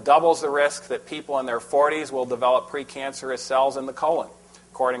more than doubles the risk that people in their 40s will develop precancerous cells in the colon,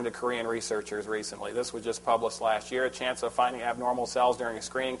 according to Korean researchers recently. This was just published last year. A chance of finding abnormal cells during a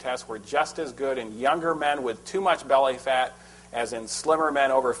screening test were just as good in younger men with too much belly fat as in slimmer men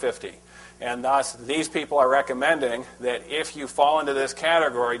over 50. And thus, these people are recommending that if you fall into this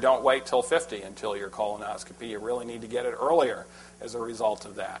category, don't wait till 50 until your colonoscopy. You really need to get it earlier as a result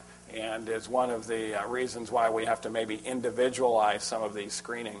of that. And is one of the reasons why we have to maybe individualize some of these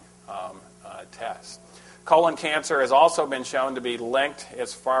screening tests. Colon cancer has also been shown to be linked,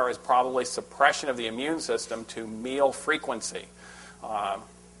 as far as probably suppression of the immune system, to meal frequency.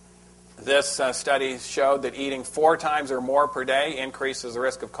 This study showed that eating 4 times or more per day increases the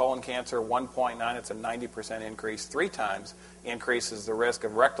risk of colon cancer 1.9. It's a 90% increase. 3 times increases the risk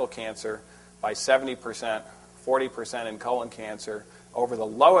of rectal cancer by 70%, 40% in colon cancer. Over the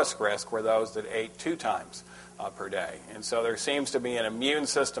lowest risk were those that ate 2 times per day. And so there seems to be an immune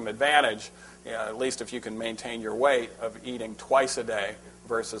system advantage, at least if you can maintain your weight, of eating twice a day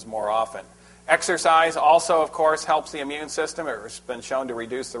versus more often. Exercise also, of course, helps the immune system. It's been shown to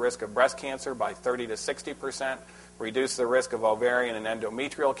reduce the risk of breast cancer by 30 to 60%, reduce the risk of ovarian and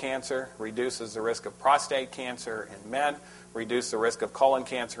endometrial cancer, reduces the risk of prostate cancer in men, reduce the risk of colon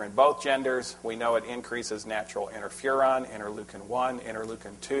cancer in both genders. We know it increases natural interferon, interleukin-1,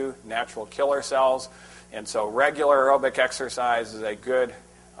 interleukin-2, natural killer cells. And so regular aerobic exercise is a good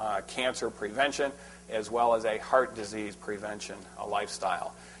cancer prevention as well as a heart disease prevention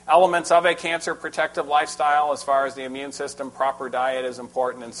lifestyle. Elements of a cancer protective lifestyle as far as the immune system, proper diet is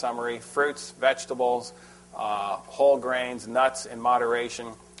important in summary. Fruits, vegetables, whole grains, nuts in moderation,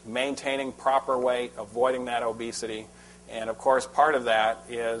 maintaining proper weight, avoiding that obesity. And, of course, part of that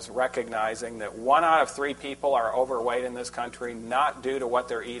is recognizing that 1 out of 3 people are overweight in this country, not due to what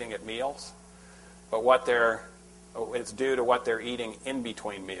they're eating at meals, but it's due to what they're eating in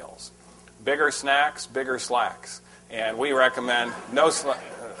between meals. Bigger snacks, bigger slacks. And we recommend no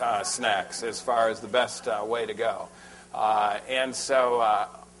snacks as far as the best way to go. And so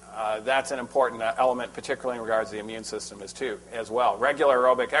that's an important element, particularly in regards to the immune system as well. Regular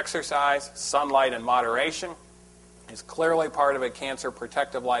aerobic exercise, sunlight in moderation, is clearly part of a cancer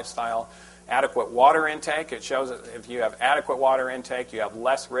protective lifestyle. Adequate water intake. It shows that if you have adequate water intake, you have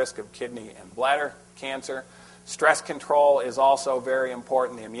less risk of kidney and bladder cancer. Stress control is also very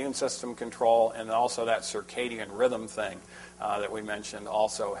important, the immune system control, and also that circadian rhythm thing that we mentioned,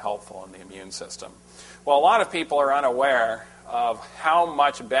 also helpful in the immune system. Well, a lot of people are unaware of how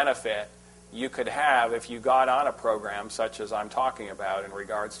much benefit you could have if you got on a program such as I'm talking about in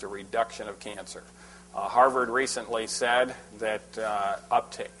regards to reduction of cancer. Harvard recently said that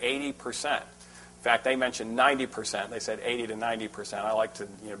up to 80%, in fact, they mentioned 90%. They said 80 to 90%. I like to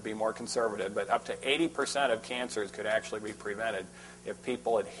be more conservative, but up to 80% of cancers could actually be prevented if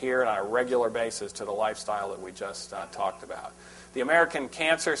people adhere on a regular basis to the lifestyle that we just talked about. The American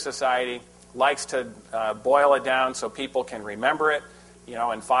Cancer Society likes to boil it down so people can remember it,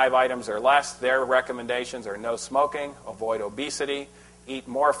 in 5 items or less. Their recommendations are no smoking, avoid obesity, eat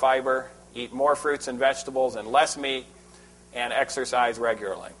more fiber, eat more fruits and vegetables and less meat, and exercise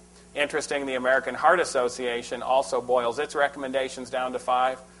regularly. Interesting, the American Heart Association also boils its recommendations down to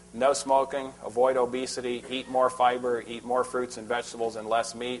 5. No smoking, avoid obesity, eat more fiber, eat more fruits and vegetables and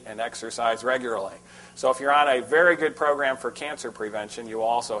less meat, and exercise regularly. So if you're on a very good program for cancer prevention, you will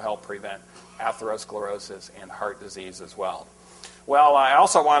also help prevent atherosclerosis and heart disease as well. Well, I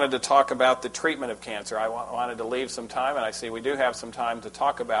also wanted to talk about the treatment of cancer. I wanted to leave some time, and I see we do have some time to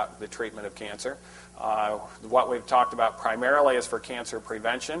talk about the treatment of cancer. What we've talked about primarily is for cancer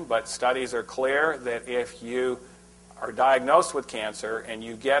prevention, but studies are clear that if you are diagnosed with cancer and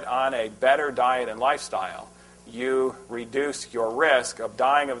you get on a better diet and lifestyle, you reduce your risk of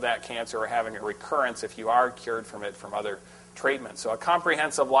dying of that cancer or having a recurrence if you are cured from it from other treatments. So a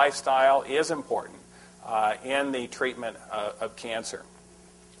comprehensive lifestyle is important in the treatment of cancer.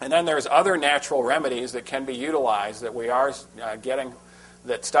 And then there's other natural remedies that can be utilized that we are getting,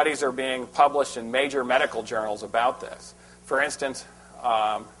 that studies are being published in major medical journals about this. For instance,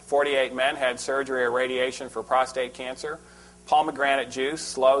 48 men had surgery or radiation for prostate cancer. Pomegranate juice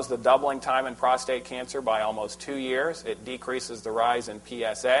slows the doubling time in prostate cancer by almost 2 years. It decreases the rise in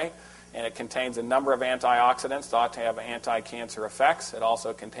PSA, and it contains a number of antioxidants thought to have anti-cancer effects. It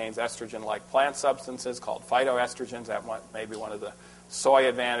also contains estrogen-like plant substances called phytoestrogens. That may be one of the soy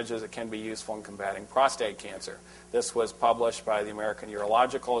advantages. It can be useful in combating prostate cancer. This was published by the American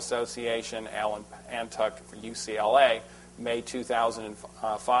Urological Association, Alan Antuk for UCLA, May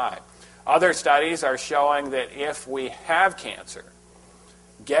 2005. Other studies are showing that if we have cancer,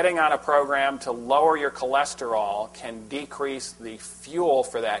 getting on a program to lower your cholesterol can decrease the fuel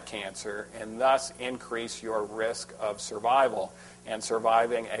for that cancer and thus increase your risk of survival and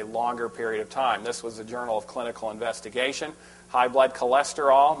surviving a longer period of time. This was a Journal of Clinical Investigation. High blood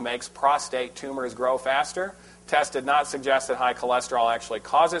cholesterol makes prostate tumors grow faster. Test did not suggest that high cholesterol actually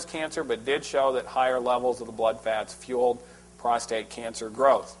causes cancer, but did show that higher levels of the blood fats fueled prostate cancer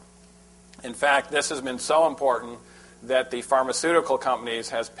growth. In fact, this has been so important that the pharmaceutical companies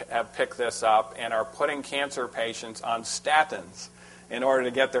have picked this up and are putting cancer patients on statins in order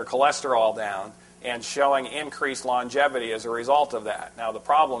to get their cholesterol down and showing increased longevity as a result of that. Now, the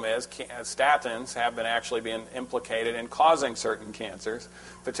problem is statins have been actually being implicated in causing certain cancers,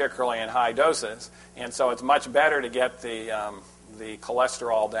 particularly in high doses, and so it's much better to get the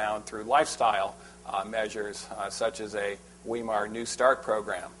cholesterol down through lifestyle measures such as a Weimar New Start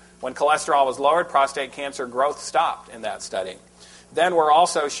program. When cholesterol was lowered, prostate cancer growth stopped in that study. Then we're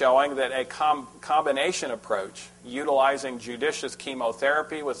also showing that a combination approach, utilizing judicious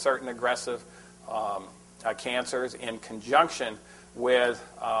chemotherapy with certain aggressive cancers in conjunction with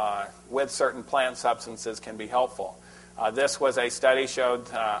certain plant substances can be helpful. This was a study showed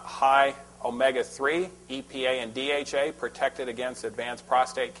high omega-3, EPA, and DHA protected against advanced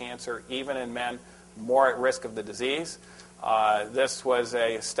prostate cancer, even in men more at risk of the disease. This was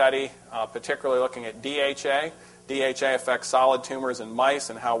a study particularly looking at DHA. DHA affects solid tumors in mice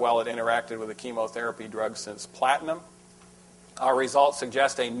and how well it interacted with the chemotherapy drug cisplatin. Our results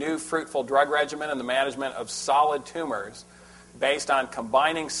suggest a new fruitful drug regimen in the management of solid tumors based on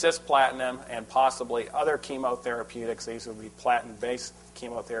combining cisplatin and possibly other chemotherapeutics. These would be platinum-based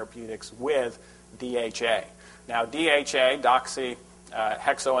chemotherapeutics with DHA. Now, DHA,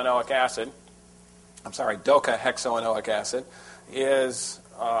 docosahexaenoic acid, is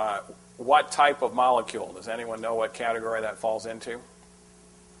what type of molecule? Does anyone know what category that falls into?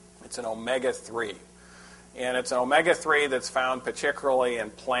 It's an omega-3. And it's an omega-3 that's found particularly in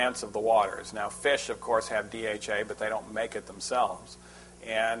plants of the waters. Now, fish, of course, have DHA, but they don't make it themselves.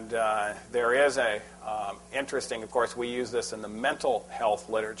 And there is a interesting, of course, we use this in the mental health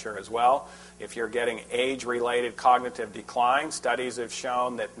literature as well. If you're getting age-related cognitive decline, studies have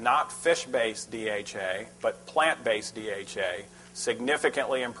shown that not fish-based DHA, but plant-based DHA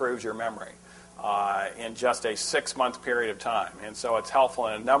significantly improves your memory in just a 6-month period of time. And so it's helpful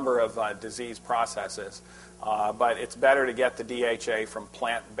in a number of disease processes. But it's better to get the DHA from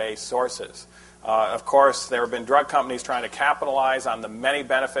plant-based sources. Of course, there have been drug companies trying to capitalize on the many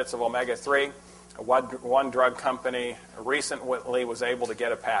benefits of omega-3. One drug company recently was able to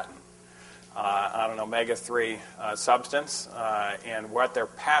get a patent on an omega-3 substance. And what their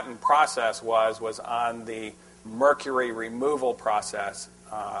patent process was on the mercury removal process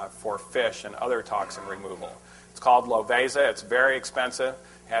for fish and other toxin removal. It's called Lovesa. It's very expensive.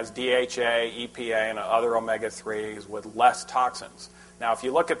 It has DHA, EPA, and other omega-3s with less toxins. Now, if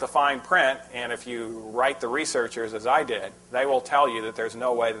you look at the fine print, and if you write the researchers as I did, they will tell you that there's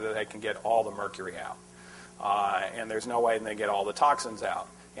no way that they can get all the mercury out. And there's no way that they get all the toxins out.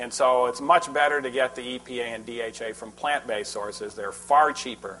 And so it's much better to get the EPA and DHA from plant-based sources. They're far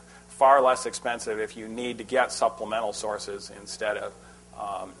cheaper, far less expensive if you need to get supplemental sources instead of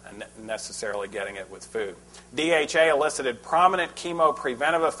necessarily getting it with food. DHA elicited prominent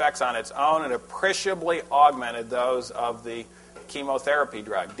chemopreventive effects on its own and appreciably augmented those of the chemotherapy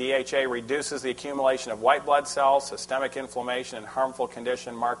drug. DHA reduces the accumulation of white blood cells, systemic inflammation, and harmful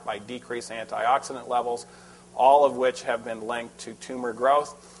condition marked by decreased antioxidant levels, all of which have been linked to tumor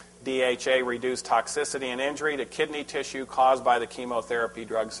growth. DHA reduced toxicity and injury to kidney tissue caused by the chemotherapy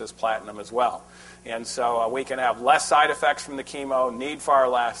drug cisplatin as well. And so we can have less side effects from the chemo, need far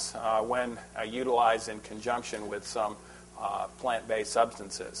less when utilized in conjunction with some plant-based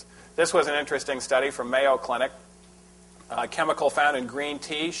substances. This was an interesting study from Mayo Clinic. A chemical found in green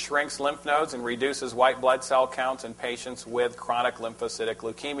tea shrinks lymph nodes and reduces white blood cell counts in patients with chronic lymphocytic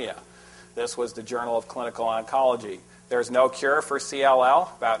leukemia. This was the Journal of Clinical Oncology. There's no cure for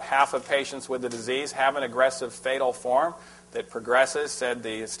CLL. About half of patients with the disease have an aggressive fatal form that progresses, said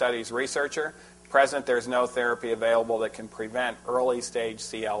the study's researcher. Present, there's no therapy available that can prevent early-stage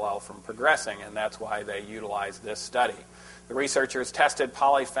CLL from progressing, and that's why they utilized this study. The researchers tested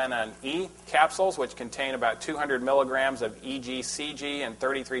polyphenol E capsules, which contain about 200 milligrams of EGCG in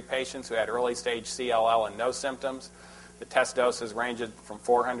 33 patients who had early-stage CLL and no symptoms. The test doses ranged from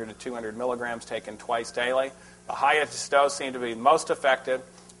 400 to 200 milligrams taken twice daily. The highest dose seemed to be most effective,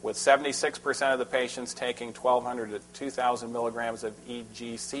 with 76% of the patients taking 1,200 to 2,000 milligrams of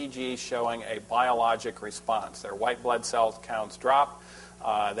EGCG showing a biologic response. Their white blood cell counts dropped.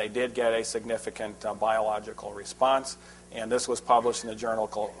 They did get a significant biological response, and this was published in the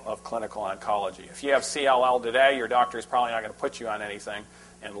Journal of Clinical Oncology. If you have CLL today, your doctor is probably not going to put you on anything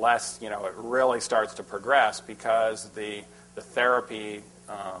unless it really starts to progress, because the therapy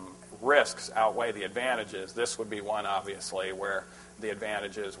risks outweigh the advantages. This would be one, obviously, where the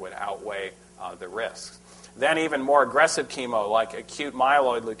advantages would outweigh the risks. Then even more aggressive chemo, like acute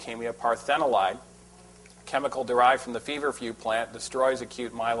myeloid leukemia, parthenolide, chemical derived from the feverfew plant, destroys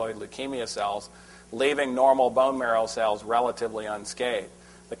acute myeloid leukemia cells, leaving normal bone marrow cells relatively unscathed.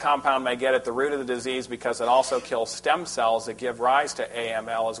 The compound may get at the root of the disease because it also kills stem cells that give rise to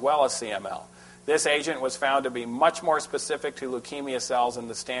AML as well as CML. This agent was found to be much more specific to leukemia cells than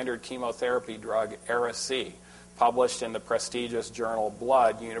the standard chemotherapy drug Ara-C, published in the prestigious journal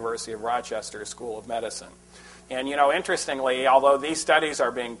Blood, University of Rochester School of Medicine. And interestingly, although these studies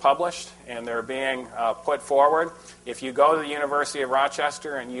are being published and they're being put forward, if you go to the University of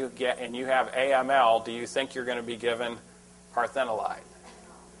Rochester and you have AML, do you think you're going to be given parthenolide?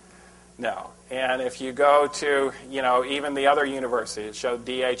 No. And if you go to, even the other university that showed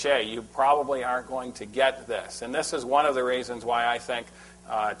DHA, you probably aren't going to get this. And this is one of the reasons why I think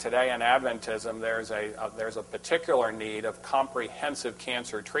today in Adventism there's a particular need of comprehensive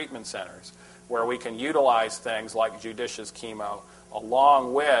cancer treatment centers where we can utilize things like judicious chemo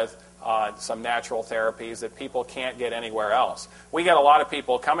along with some natural therapies that people can't get anywhere else. We get a lot of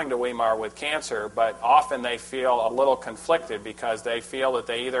people coming to Weimar with cancer, but often they feel a little conflicted because they feel that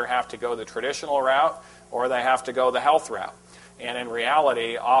they either have to go the traditional route or they have to go the health route. And in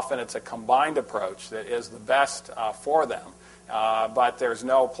reality, often it's a combined approach that is the best for them. But there's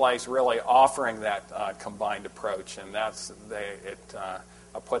no place really offering that combined approach, and it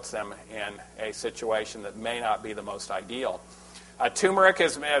puts them in a situation that may not be the most ideal. Turmeric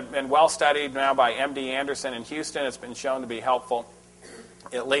has been well studied now by MD Anderson in Houston. It's been shown to be helpful,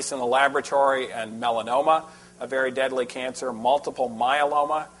 at least in the laboratory, and melanoma, a very deadly cancer, multiple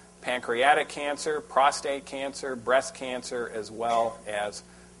myeloma, pancreatic cancer, prostate cancer, breast cancer, as well as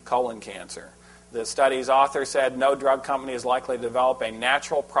colon cancer. The study's author said no drug company is likely to develop a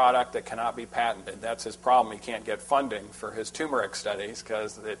natural product that cannot be patented. That's his problem. He can't get funding for his turmeric studies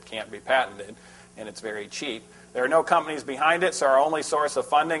because it can't be patented, and it's very cheap. There are no companies behind it, so our only source of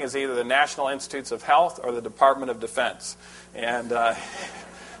funding is either the National Institutes of Health or the Department of Defense. And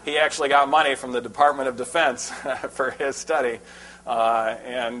he actually got money from the Department of Defense for his study,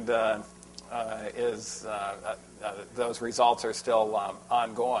 those results are still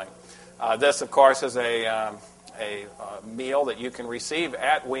ongoing. This, of course, is a meal that you can receive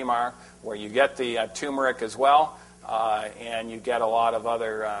at Weimar where you get the turmeric as well, and you get a lot of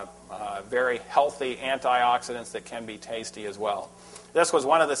other very healthy antioxidants that can be tasty as well. This was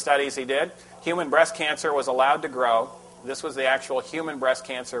one of the studies he did. Human breast cancer was allowed to grow. This was the actual human breast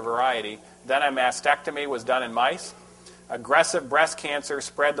cancer variety. Then a mastectomy was done in mice. Aggressive breast cancer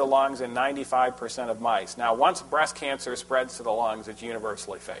spread to lungs in 95% of mice. Now, once breast cancer spreads to the lungs, it's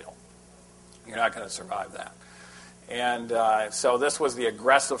universally fatal. You're not going to survive that. And so this was the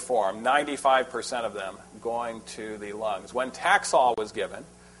aggressive form, 95% of them going to the lungs. When Taxol was given,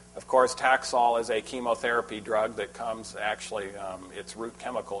 of course, Taxol is a chemotherapy drug that comes, its root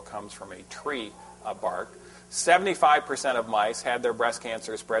chemical comes from a tree bark. 75% of mice had their breast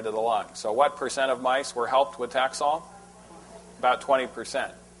cancer spread to the lungs. So what percent of mice were helped with Taxol? About 20%.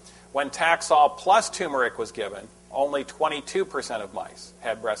 When Taxol plus turmeric was given, only 22% of mice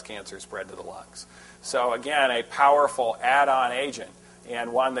had breast cancer spread to the lungs. So again, a powerful add-on agent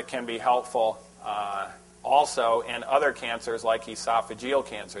and one that can be helpful also in other cancers like esophageal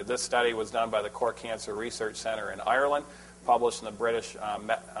cancer. This study was done by the Cork Cancer Research Centre in Ireland, published in the British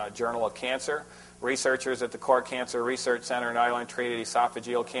Journal of Cancer. Researchers at the Cork Cancer Research Centre in Ireland treated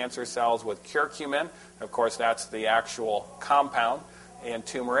esophageal cancer cells with curcumin. Of course, that's the actual compound in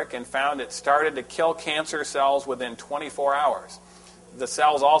turmeric, and found it started to kill cancer cells within 24 hours. The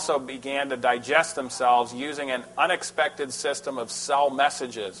cells also began to digest themselves using an unexpected system of cell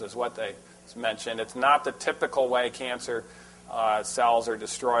messages, is what they mentioned. It's not the typical way cancer cells are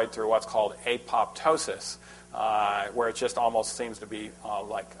destroyed through what's called apoptosis, where it just almost seems to be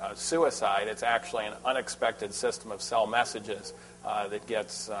like suicide. It's actually an unexpected system of cell messages that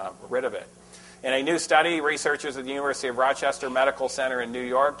gets rid of it. In a new study, researchers at the University of Rochester Medical Center in New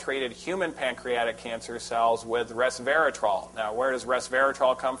York treated human pancreatic cancer cells with resveratrol. Now, where does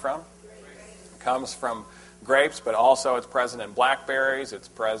resveratrol come from? It comes from grapes, but also it's present in blackberries, it's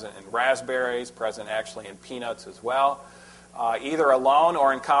present in raspberries, present actually in peanuts as well, either alone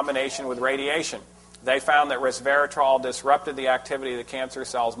or in combination with radiation. They found that resveratrol disrupted the activity of the cancer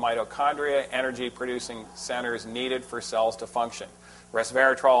cell's mitochondria, energy-producing centers needed for cells to function.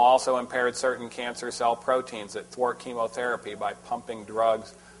 Resveratrol also impaired certain cancer cell proteins that thwart chemotherapy by pumping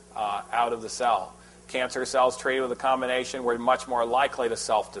drugs out of the cell. Cancer cells treated with a combination were much more likely to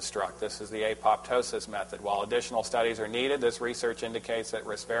self-destruct. This is the apoptosis method. While additional studies are needed, this research indicates that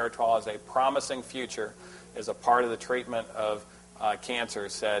resveratrol has a promising future as a part of the treatment of cancer,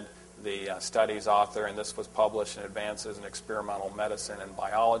 said the study's author, and this was published in Advances in Experimental Medicine and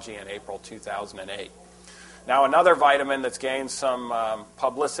Biology in April 2008. Now, another vitamin that's gained some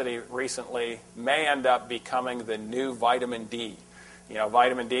publicity recently may end up becoming the new vitamin D. You know,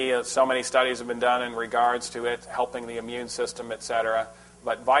 vitamin D, so many studies have been done in regards to it helping the immune system, etc.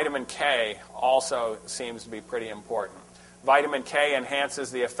 But vitamin K also seems to be pretty important. Vitamin K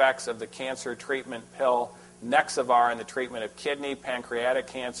enhances the effects of the cancer treatment pill Nexivar in the treatment of kidney, pancreatic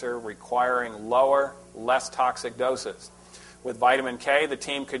cancer, requiring lower, less toxic doses. With vitamin K, the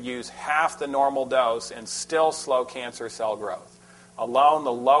team could use half the normal dose and still slow cancer cell growth. Alone,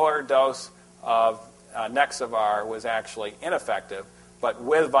 the lower dose of Nexivar was actually ineffective, but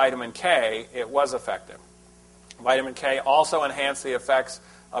with vitamin K, it was effective. Vitamin K also enhanced the effects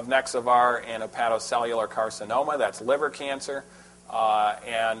of Nexivar in hepatocellular carcinoma, that's liver cancer,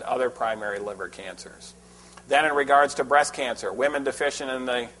 and other primary liver cancers. Then in regards to breast cancer, women deficient in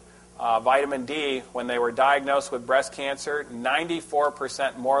the vitamin D, when they were diagnosed with breast cancer,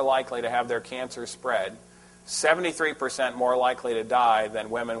 94% more likely to have their cancer spread, 73% more likely to die than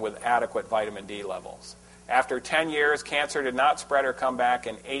women with adequate vitamin D levels. After 10 years, cancer did not spread or come back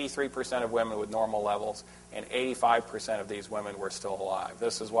in 83% of women with normal levels, and 85% of these women were still alive.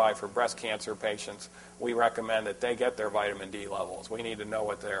 This is why for breast cancer patients, we recommend that they get their vitamin D levels. We need to know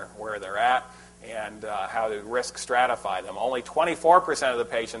where they're at and how to risk stratify them. Only 24% of the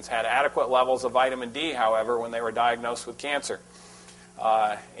patients had adequate levels of vitamin D, however, when they were diagnosed with cancer.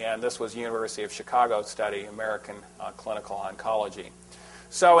 And this was University of Chicago study, American Clinical Oncology.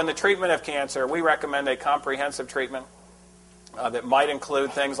 So in the treatment of cancer, we recommend a comprehensive treatment that might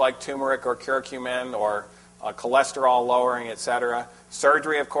include things like turmeric or curcumin or cholesterol lowering, etc.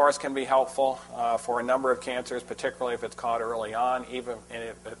 Surgery, of course, can be helpful for a number of cancers, particularly if it's caught early on. Even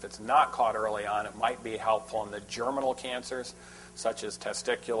if it's not caught early on, it might be helpful in the germinal cancers, such as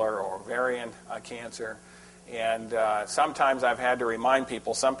testicular or ovarian cancer. And sometimes I've had to remind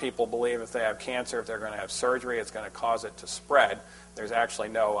people, some people believe if they have cancer, if they're going to have surgery, it's going to cause it to spread. There's actually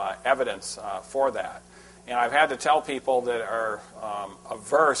no evidence for that. And I've had to tell people that are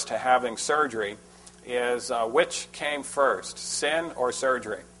averse to having surgery is which came first, sin or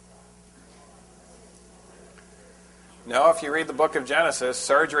surgery? No, if you read the book of Genesis,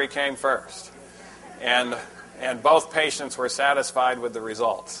 surgery came first. And both patients were satisfied with the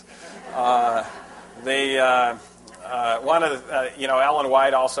results. Ellen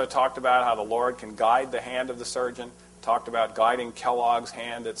White also talked about how the Lord can guide the hand of the surgeon, talked about guiding Kellogg's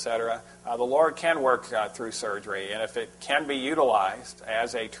hand, etc. The Lord can work through surgery, and if it can be utilized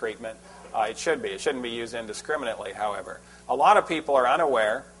as a treatment, it should be. It shouldn't be used indiscriminately, however. A lot of people are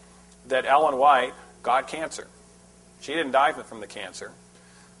unaware that Ellen White got cancer. She didn't die from the cancer,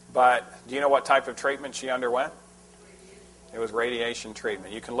 but do you know what type of treatment she underwent? It was radiation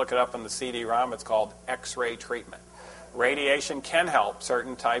treatment. You can look it up in the CD-ROM. It's called X-ray treatment. Radiation can help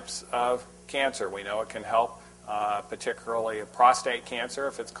certain types of cancer. We know it can help particularly prostate cancer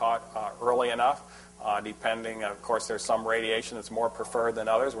if it's caught early enough. Depending, of course, there's some radiation that's more preferred than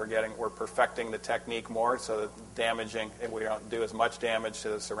others. We're perfecting the technique more so that we don't do as much damage to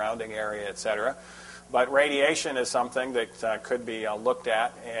the surrounding area, etc. But radiation is something that could be looked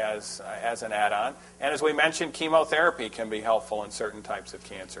at as an add-on. And as we mentioned, chemotherapy can be helpful in certain types of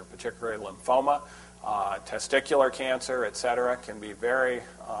cancer, particularly lymphoma, testicular cancer, etc., can be very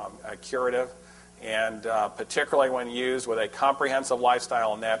curative. And particularly when used with a comprehensive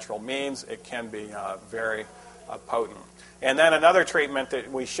lifestyle and natural means, it can be very potent. And then another treatment that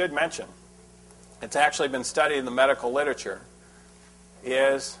we should mention, it's actually been studied in the medical literature,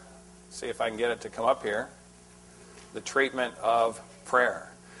 is, see if I can get it to come up here, the treatment of prayer.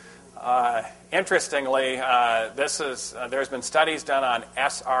 Interestingly, there's been studies done on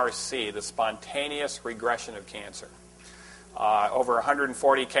SRC, the spontaneous regression of cancer. Over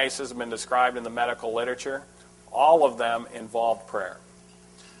 140 cases have been described in the medical literature. All of them involved prayer.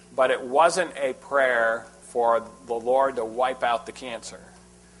 But it wasn't a prayer for the Lord to wipe out the cancer.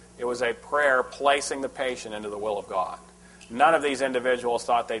 It was a prayer placing the patient into the will of God. None of these individuals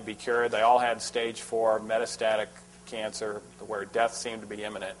thought they'd be cured. They all had stage 4 metastatic cancer where death seemed to be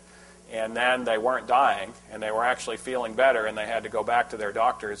imminent. And then they weren't dying, and they were actually feeling better, and they had to go back to their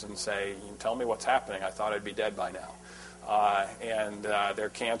doctors and say, "Tell me what's happening. I thought I'd be dead by now." And their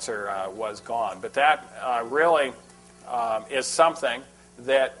cancer was gone. But that really is something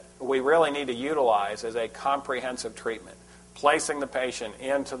that we really need to utilize as a comprehensive treatment, placing the patient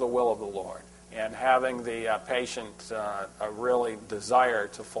into the will of the Lord and having the patient a really desire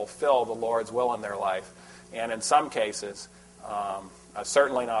to fulfill the Lord's will in their life. And in some cases,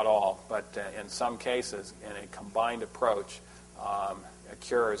 certainly not all, but in some cases, in a combined approach,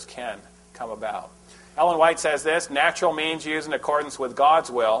 cures can come about. Ellen White says this: natural means used in accordance with God's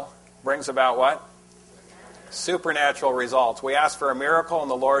will brings about what? Supernatural results. We ask for a miracle,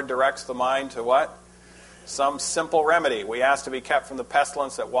 and the Lord directs the mind to what? Some simple remedy. We ask to be kept from the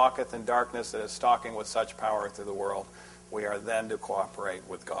pestilence that walketh in darkness, that is stalking with such power through the world. We are then to cooperate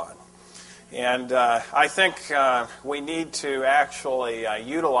with God. And I think we need to actually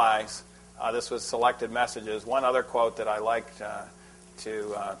utilize, this was selected messages. One other quote that I like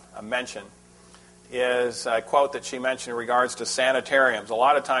to mention is a quote that she mentioned in regards to sanitariums. A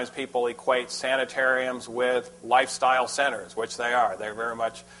lot of times people equate sanitariums with lifestyle centers, which they are. They're very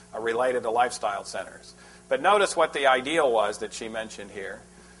much related to lifestyle centers. But notice what the ideal was that she mentioned here.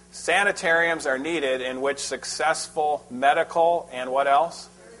 Sanitariums are needed in which successful medical and what else?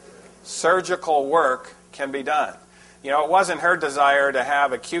 Surgical work can be done. You know, it wasn't her desire to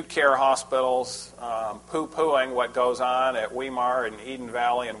have acute care hospitals poo-pooing what goes on at Weimar and Eden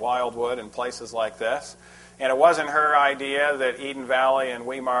Valley and Wildwood and places like this. And it wasn't her idea that Eden Valley and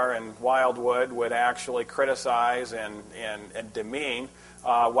Weimar and Wildwood would actually criticize and demean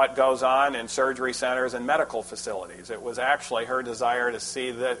what goes on in surgery centers and medical facilities. It was actually her desire to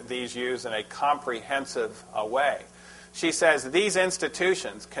see these used in a comprehensive way. She says these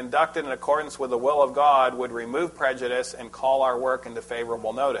institutions, conducted in accordance with the will of God, would remove prejudice and call our work into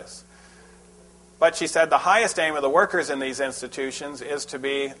favorable notice. But she said the highest aim of the workers in these institutions is to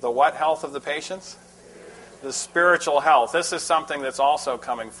be the what health of the patients? The spiritual health. This is something that's also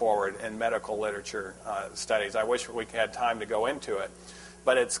coming forward in medical literature studies. I wish we had time to go into it.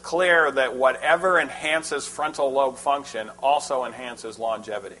 But it's clear that whatever enhances frontal lobe function also enhances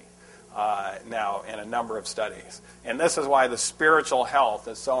longevity. Now in a number of studies. And this is why the spiritual health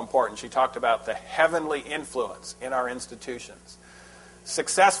is so important. She talked about the heavenly influence in our institutions.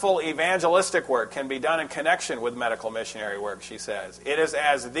 Successful evangelistic work can be done in connection with medical missionary work, she says. It is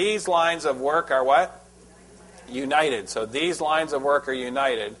as these lines of work are what? United. So these lines of work are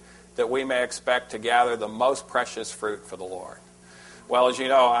united that we may expect to gather the most precious fruit for the Lord. Well, as you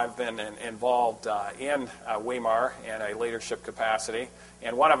know, I've been involved in Weimar in a leadership capacity.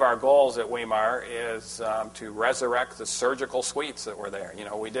 And one of our goals at Weimar is to resurrect the surgical suites that were there. You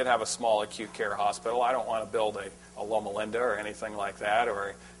know, we did have a small acute care hospital. I don't want to build a Loma Linda or anything like that,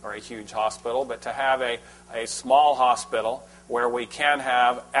 or a huge hospital, but to have a small hospital where we can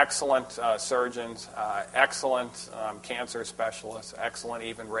have excellent surgeons, excellent cancer specialists, excellent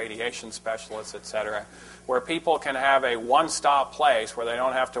even radiation specialists, etc., where people can have a one-stop place where they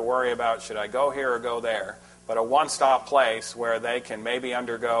don't have to worry about should I go here or go there, but a one-stop place where they can maybe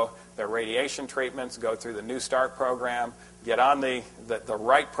undergo their radiation treatments, go through the New Start program, get on the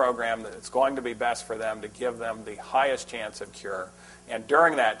right program that's going to be best for them to give them the highest chance of cure. And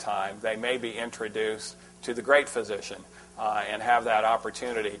during that time, they may be introduced to the great physician and have that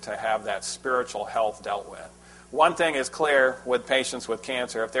opportunity to have that spiritual health dealt with. One thing is clear with patients with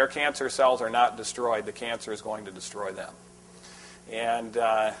cancer: if their cancer cells are not destroyed, the cancer is going to destroy them. And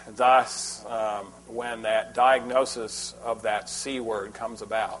thus, when that diagnosis of that C word comes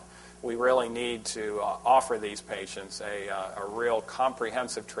about, we really need to offer these patients a real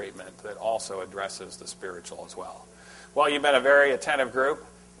comprehensive treatment that also addresses the spiritual as well. Well, you've been a very attentive group,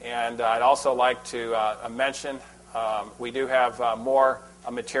 and I'd also like to mention we do have more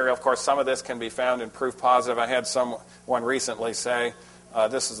material. Of course, some of this can be found in Proof Positive. I had someone recently say,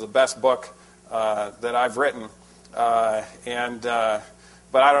 this is the best book that I've written,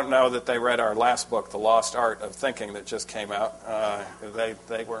 but I don't know that they read our last book, The Lost Art of Thinking, that just came out.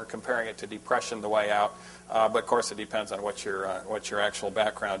 They were comparing it to Depression: The Way Out, but of course it depends on what your actual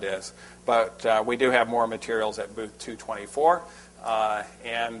background is. But we do have more materials at booth 224,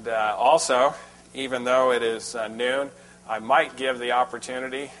 and also, even though it is noon, I might give the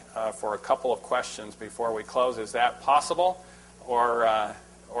opportunity for a couple of questions before we close. Is that possible, or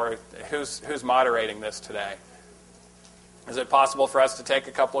who's moderating this today? Is it possible for us to take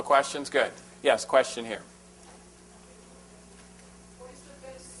a couple of questions? Good. Yes, question here. What is the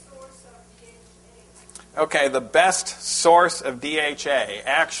best source of DHA? Okay, the best source of DHA,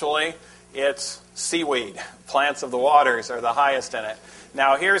 actually, it's seaweed. Plants of the waters are the highest in it.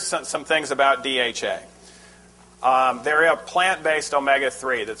 Now, here's some things about DHA. There are plant-based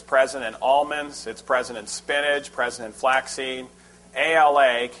omega-3 that's present in almonds, it's present in spinach, present in flaxseed.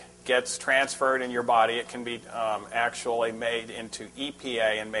 ALA gets transferred in your body. It can be actually made into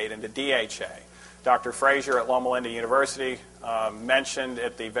EPA and made into DHA. Dr. Frazier at Loma Linda University mentioned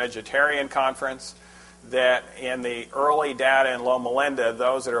at the vegetarian conference that in the early data in Loma Linda,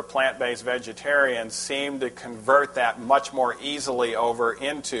 those that are plant-based vegetarians seem to convert that much more easily over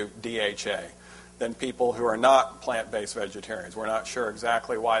into DHA than people who are not plant-based vegetarians. We're not sure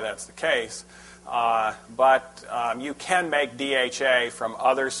exactly why that's the case. But you can make DHA from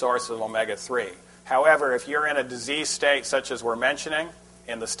other sources of omega-3. However, if you're in a disease state such as we're mentioning,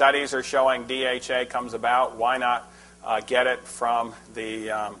 and the studies are showing DHA comes about, why not get it from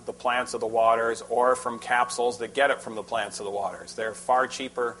the plants of the waters or from capsules that get it from the plants of the waters? They're far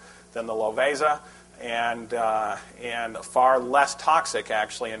cheaper than the Lovesa and far less toxic,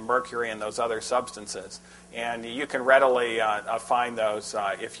 actually, in mercury and those other substances. And you can readily find those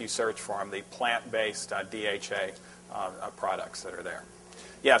if you search for them, the plant-based DHA products that are there.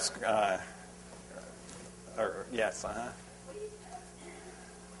 Yes. Yes.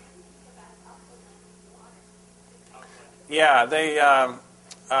 Yeah.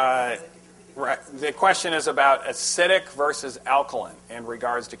 The question is about acidic versus alkaline in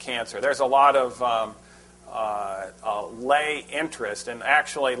regards to cancer. There's a lot of lay interest and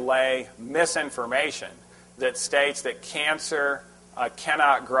actually lay misinformation that states that cancer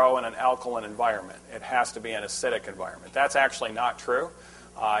cannot grow in an alkaline environment. It has to be an acidic environment. That's actually not true.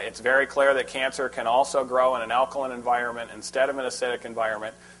 It's very clear that cancer can also grow in an alkaline environment instead of an acidic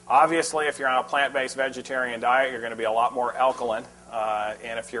environment. Obviously, if you're on a plant-based vegetarian diet, you're going to be a lot more alkaline.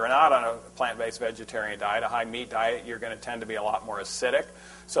 And if you're not on a plant-based vegetarian diet, a high meat diet, you're going to tend to be a lot more acidic.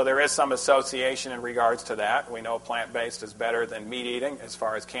 So there is some association in regards to that. We know plant-based is better than meat eating as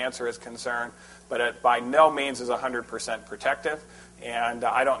far as cancer is concerned, but it by no means is 100% protective. And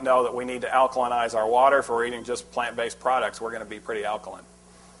I don't know that we need to alkalinize our water if we're eating just plant-based products. We're going to be pretty alkaline.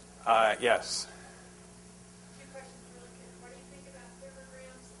 Yes. Two questions really quick. What do you think about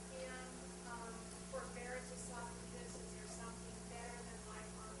thermograms and for Barrett's esophagus? Is there something better than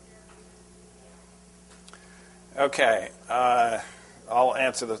lifelong therapy? Okay. I'll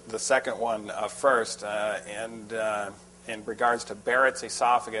answer the second one first. And in regards to Barrett's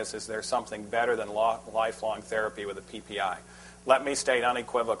esophagus, is there something better than lifelong therapy with a PPI? Let me state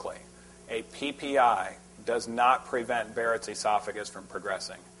unequivocally, a PPI does not prevent Barrett's esophagus from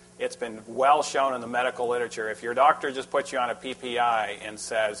progressing. It's been well shown in the medical literature. If your doctor just puts you on a PPI and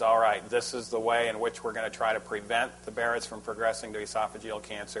says, all right, this is the way in which we're going to try to prevent the Barrett's from progressing to esophageal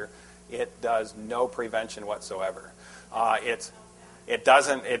cancer, it does no prevention whatsoever. It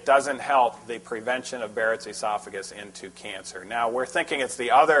doesn't help the prevention of Barrett's esophagus into cancer. Now, we're thinking it's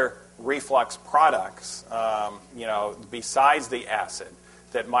the other reflux products, besides the acid,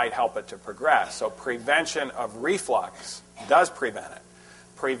 that might help it to progress. So prevention of reflux does prevent it.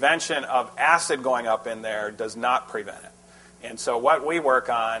 Prevention of acid going up in there does not prevent it. And so what we work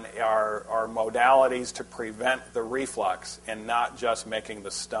on are modalities to prevent the reflux and not just making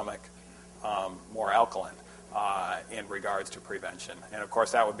the stomach more alkaline in regards to prevention. And, of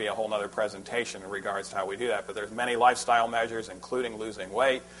course, that would be a whole other presentation in regards to how we do that. But there's many lifestyle measures, including losing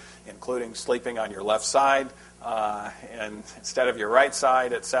weight, including sleeping on your left side and instead of your right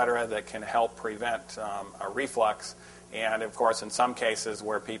side, et cetera, that can help prevent a reflux. And, of course, in some cases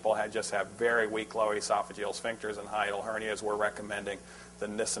where people just have very weak low esophageal sphincters and hiatal hernias, we're recommending the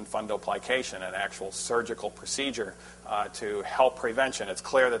Nissen fundoplication, an actual surgical procedure to help prevention. It's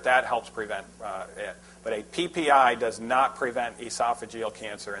clear that that helps prevent it. But a PPI does not prevent esophageal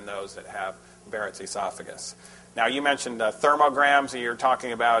cancer in those that have Barrett's esophagus. Now, you mentioned thermograms. You're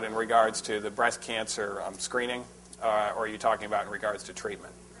talking about in regards to the breast cancer screening, or are you talking about in regards to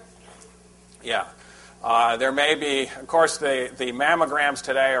treatment? Yeah. There may be, of course, the mammograms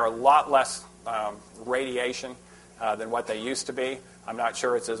today are a lot less radiation than what they used to be. I'm not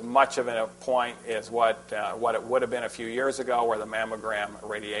sure it's as much of a point as what it would have been a few years ago, where the mammogram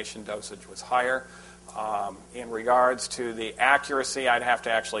radiation dosage was higher. In regards to the accuracy, I'd have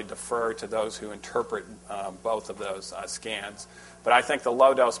to actually defer to those who interpret both of those scans. But I think the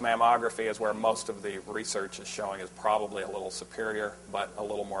low-dose mammography is where most of the research is showing is probably a little superior, but a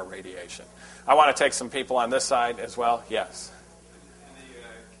little more radiation. I want to take some people on this side as well. Yes? In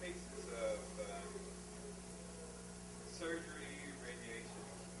the cases of surgery, radiation,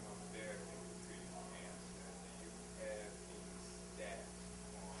 chemotherapy to treat cancer, do you have any stats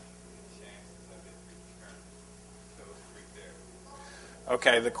on the chances of it returning those three therapies?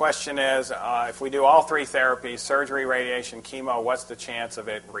 Okay, the question is, if we do all three therapies, surgery, radiation, chemo, what's the chance of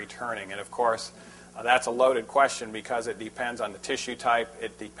it returning? And of course, that's a loaded question because it depends on the tissue type.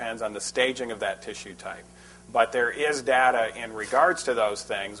 It depends on the staging of that tissue type. But there is data in regards to those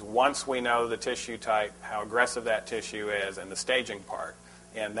things once we know the tissue type, how aggressive that tissue is, and the staging part.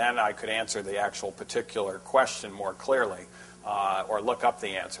 And then I could answer the actual particular question more clearly or look up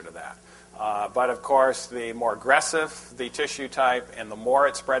the answer to that. But of course, the more aggressive the tissue type and the more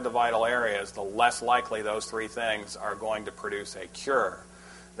it spread to vital areas, the less likely those three things are going to produce a cure.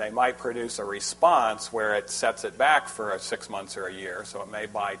 They might produce a response where it sets it back for 6 months or a year, so it may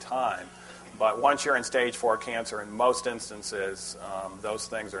buy time. But once you're in stage 4 cancer, in most instances, those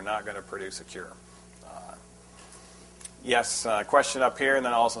things are not going to produce a cure. Yes, question up here, and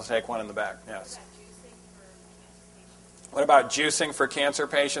then I'll also take one in the back. Yes. What about juicing for cancer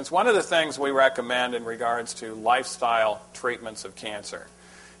patients? One of the things we recommend in regards to lifestyle treatments of cancer,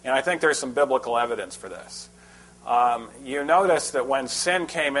 and I think there's some biblical evidence for this. You notice that when sin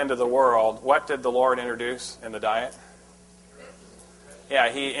came into the world, what did the Lord introduce in the diet?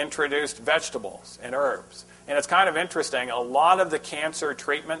 Yeah, he introduced vegetables and herbs. And it's kind of interesting. A lot of the cancer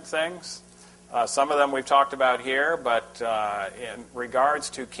treatment things, some of them we've talked about here, but in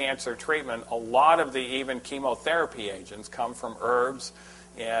regards to cancer treatment, a lot of the even chemotherapy agents come from herbs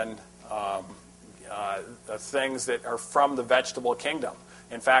and things that are from the vegetable kingdom.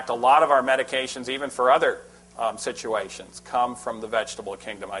 In fact, a lot of our medications, even for other situations, come from the vegetable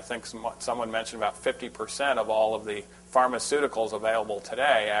kingdom. I think someone mentioned about 50% of all of the pharmaceuticals available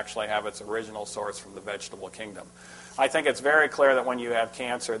today actually have its original source from the vegetable kingdom. I think it's very clear that when you have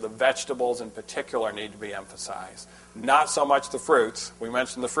cancer, the vegetables in particular need to be emphasized. Not so much the fruits. We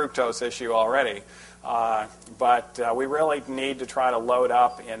mentioned the fructose issue already. But we really need to try to load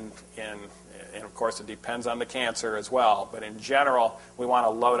up and of course it depends on the cancer as well, but in general, we want to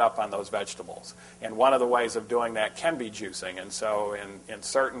load up on those vegetables. And one of the ways of doing that can be juicing. And so in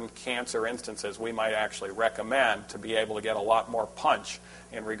certain cancer instances, we might actually recommend, to be able to get a lot more punch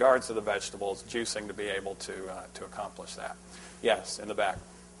in regards to the vegetables, juicing to be able to accomplish that. Yes, in the back.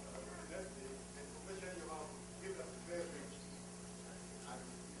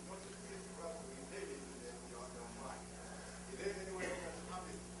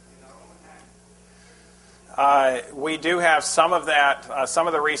 We do have some of that. Some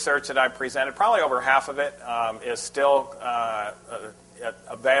of the research that I presented, probably over half of it, is still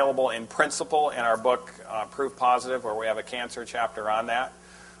available in principle in our book, Proof Positive, where we have a cancer chapter on that.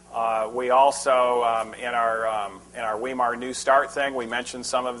 We also, in our Weimar New Start thing, we mentioned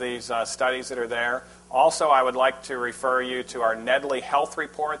some of these studies that are there. Also, I would like to refer you to our Nedley Health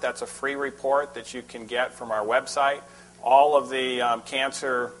Report. That's a free report that you can get from our website. All of the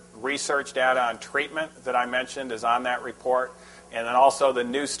cancer research data on treatment that I mentioned is on that report. And then also the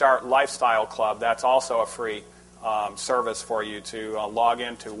New Start Lifestyle Club, that's also a free service for you to log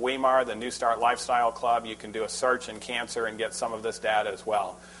into Weimar, the New Start Lifestyle Club. You can do a search in cancer and get some of this data as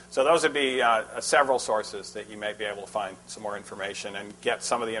well. So those would be several sources that you may be able to find some more information and get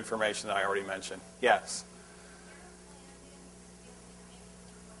some of the information that I already mentioned. Yes?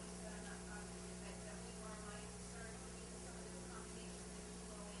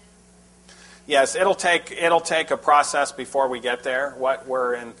 Yes, it'll take a process before we get there. What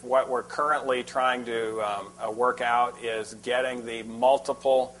we're currently trying to work out is getting the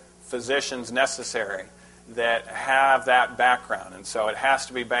multiple physicians necessary that have that background, and so it has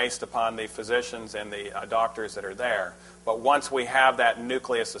to be based upon the physicians and the doctors that are there. But once we have that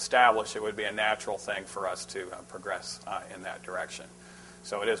nucleus established, it would be a natural thing for us to progress in that direction.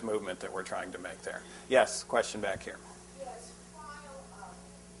 So it is movement that we're trying to make there. Yes, question back here. Yes, while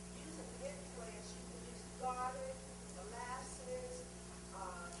using implants, you can use garlic, molasses,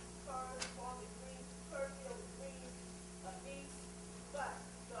 corn, green, purple, green beets, but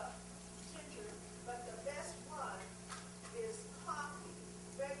the best one is coffee,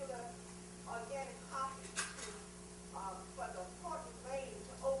 regular organic coffee, for the important vein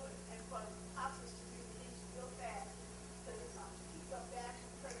to open and for the toxins to be released real fast, because it's to keep up back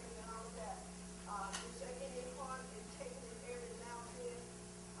and pregnant and all of that. Is there any harm in taking it every now and then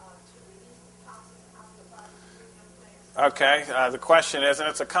to release the toxins out of the body through implants? Okay, the question is, and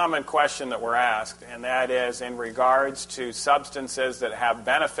it's a common question that we're asked, and that is in regards to substances that have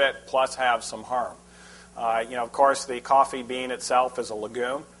benefit plus have some harm. Of course, the coffee bean itself is a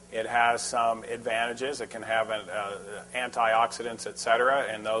legume. It has some advantages. It can have antioxidants, etc.,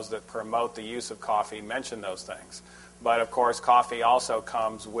 and those that promote the use of coffee mention those things. But, of course, coffee also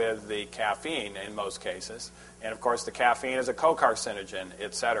comes with the caffeine in most cases. And, of course, the caffeine is a co-carcinogen,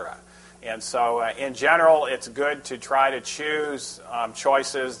 etc. And so, in general, it's good to try to choose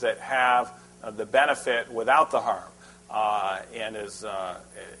choices that have the benefit without the harm and as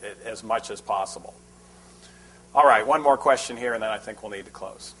much as possible. All right, one more question here, and then I think we'll need to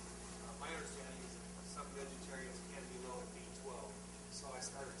close. My understanding is that some vegetarians can be low in B12, so I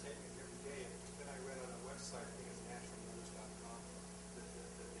started taking it every day, and then I read on a website, I think it's naturalnews.com, that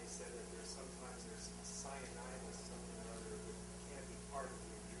they said that sometimes there's cyanide or something or other that can't be part of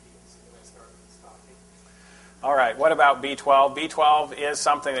the ingredients, and then I started stopping. All right, what about B12? B12 is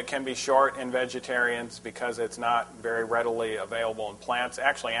something that can be short in vegetarians because it's not very readily available in plants.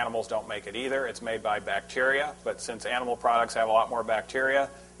 Actually, animals don't make it either. It's made by bacteria, but since animal products have a lot more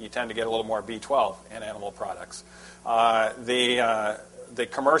bacteria, you tend to get a little more B12 in animal products. The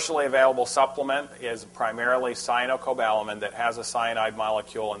commercially available supplement is primarily cyanocobalamin that has a cyanide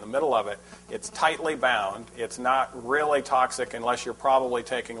molecule in the middle of it. It's tightly bound. It's not really toxic unless you're probably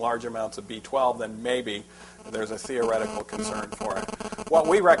taking large amounts of B12, then maybe there's a theoretical concern for it. What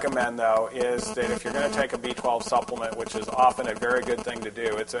we recommend, though, is that if you're going to take a B12 supplement, which is often a very good thing to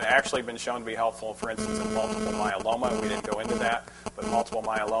do, it's actually been shown to be helpful, for instance, in multiple myeloma. We didn't go into that, but multiple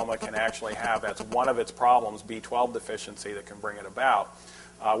myeloma can actually have, as one of its problems, B12 deficiency that can bring it about.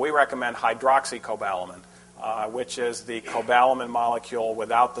 We recommend hydroxycobalamin, which is the cobalamin molecule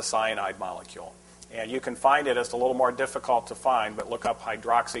without the cyanide molecule. And you can find it. It's a little more difficult to find, but look up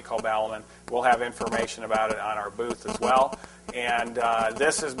hydroxycobalamin. We'll have information about it on our booth as well. And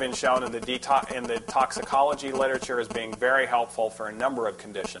this has been shown in the toxicology literature as being very helpful for a number of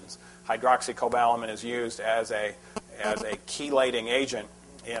conditions. Hydroxycobalamin is used as a chelating agent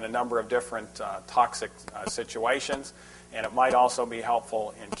in a number of different toxic situations, and it might also be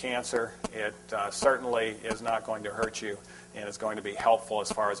helpful in cancer. It certainly is not going to hurt you, and it's going to be helpful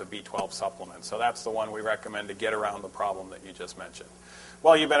as far as a B12 supplement. So that's the one we recommend to get around the problem that you just mentioned.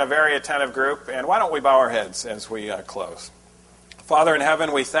 Well, you've been a very attentive group, and why don't we bow our heads as we close. Father in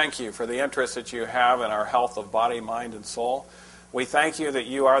heaven, we thank you for the interest that you have in our health of body, mind, and soul. We thank you that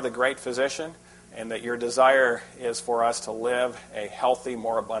you are the great physician and that your desire is for us to live a healthy,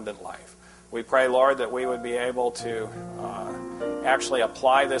 more abundant life. We pray, Lord, that we would be able to actually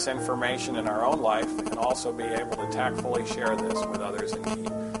apply this information in our own life and also be able to tactfully share this with others in need.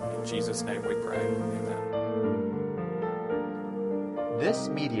 In Jesus' name we pray. Amen. This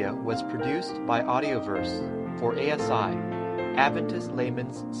media was produced by Audioverse for ASI, Adventist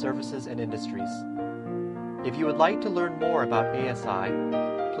Layman's Services and Industries. If you would like to learn more about ASI,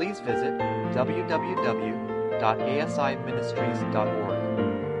 please visit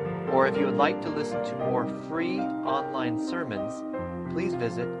www.asiministries.org. Or if you would like to listen to more free online sermons, please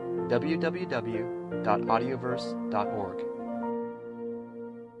visit www.audioverse.org.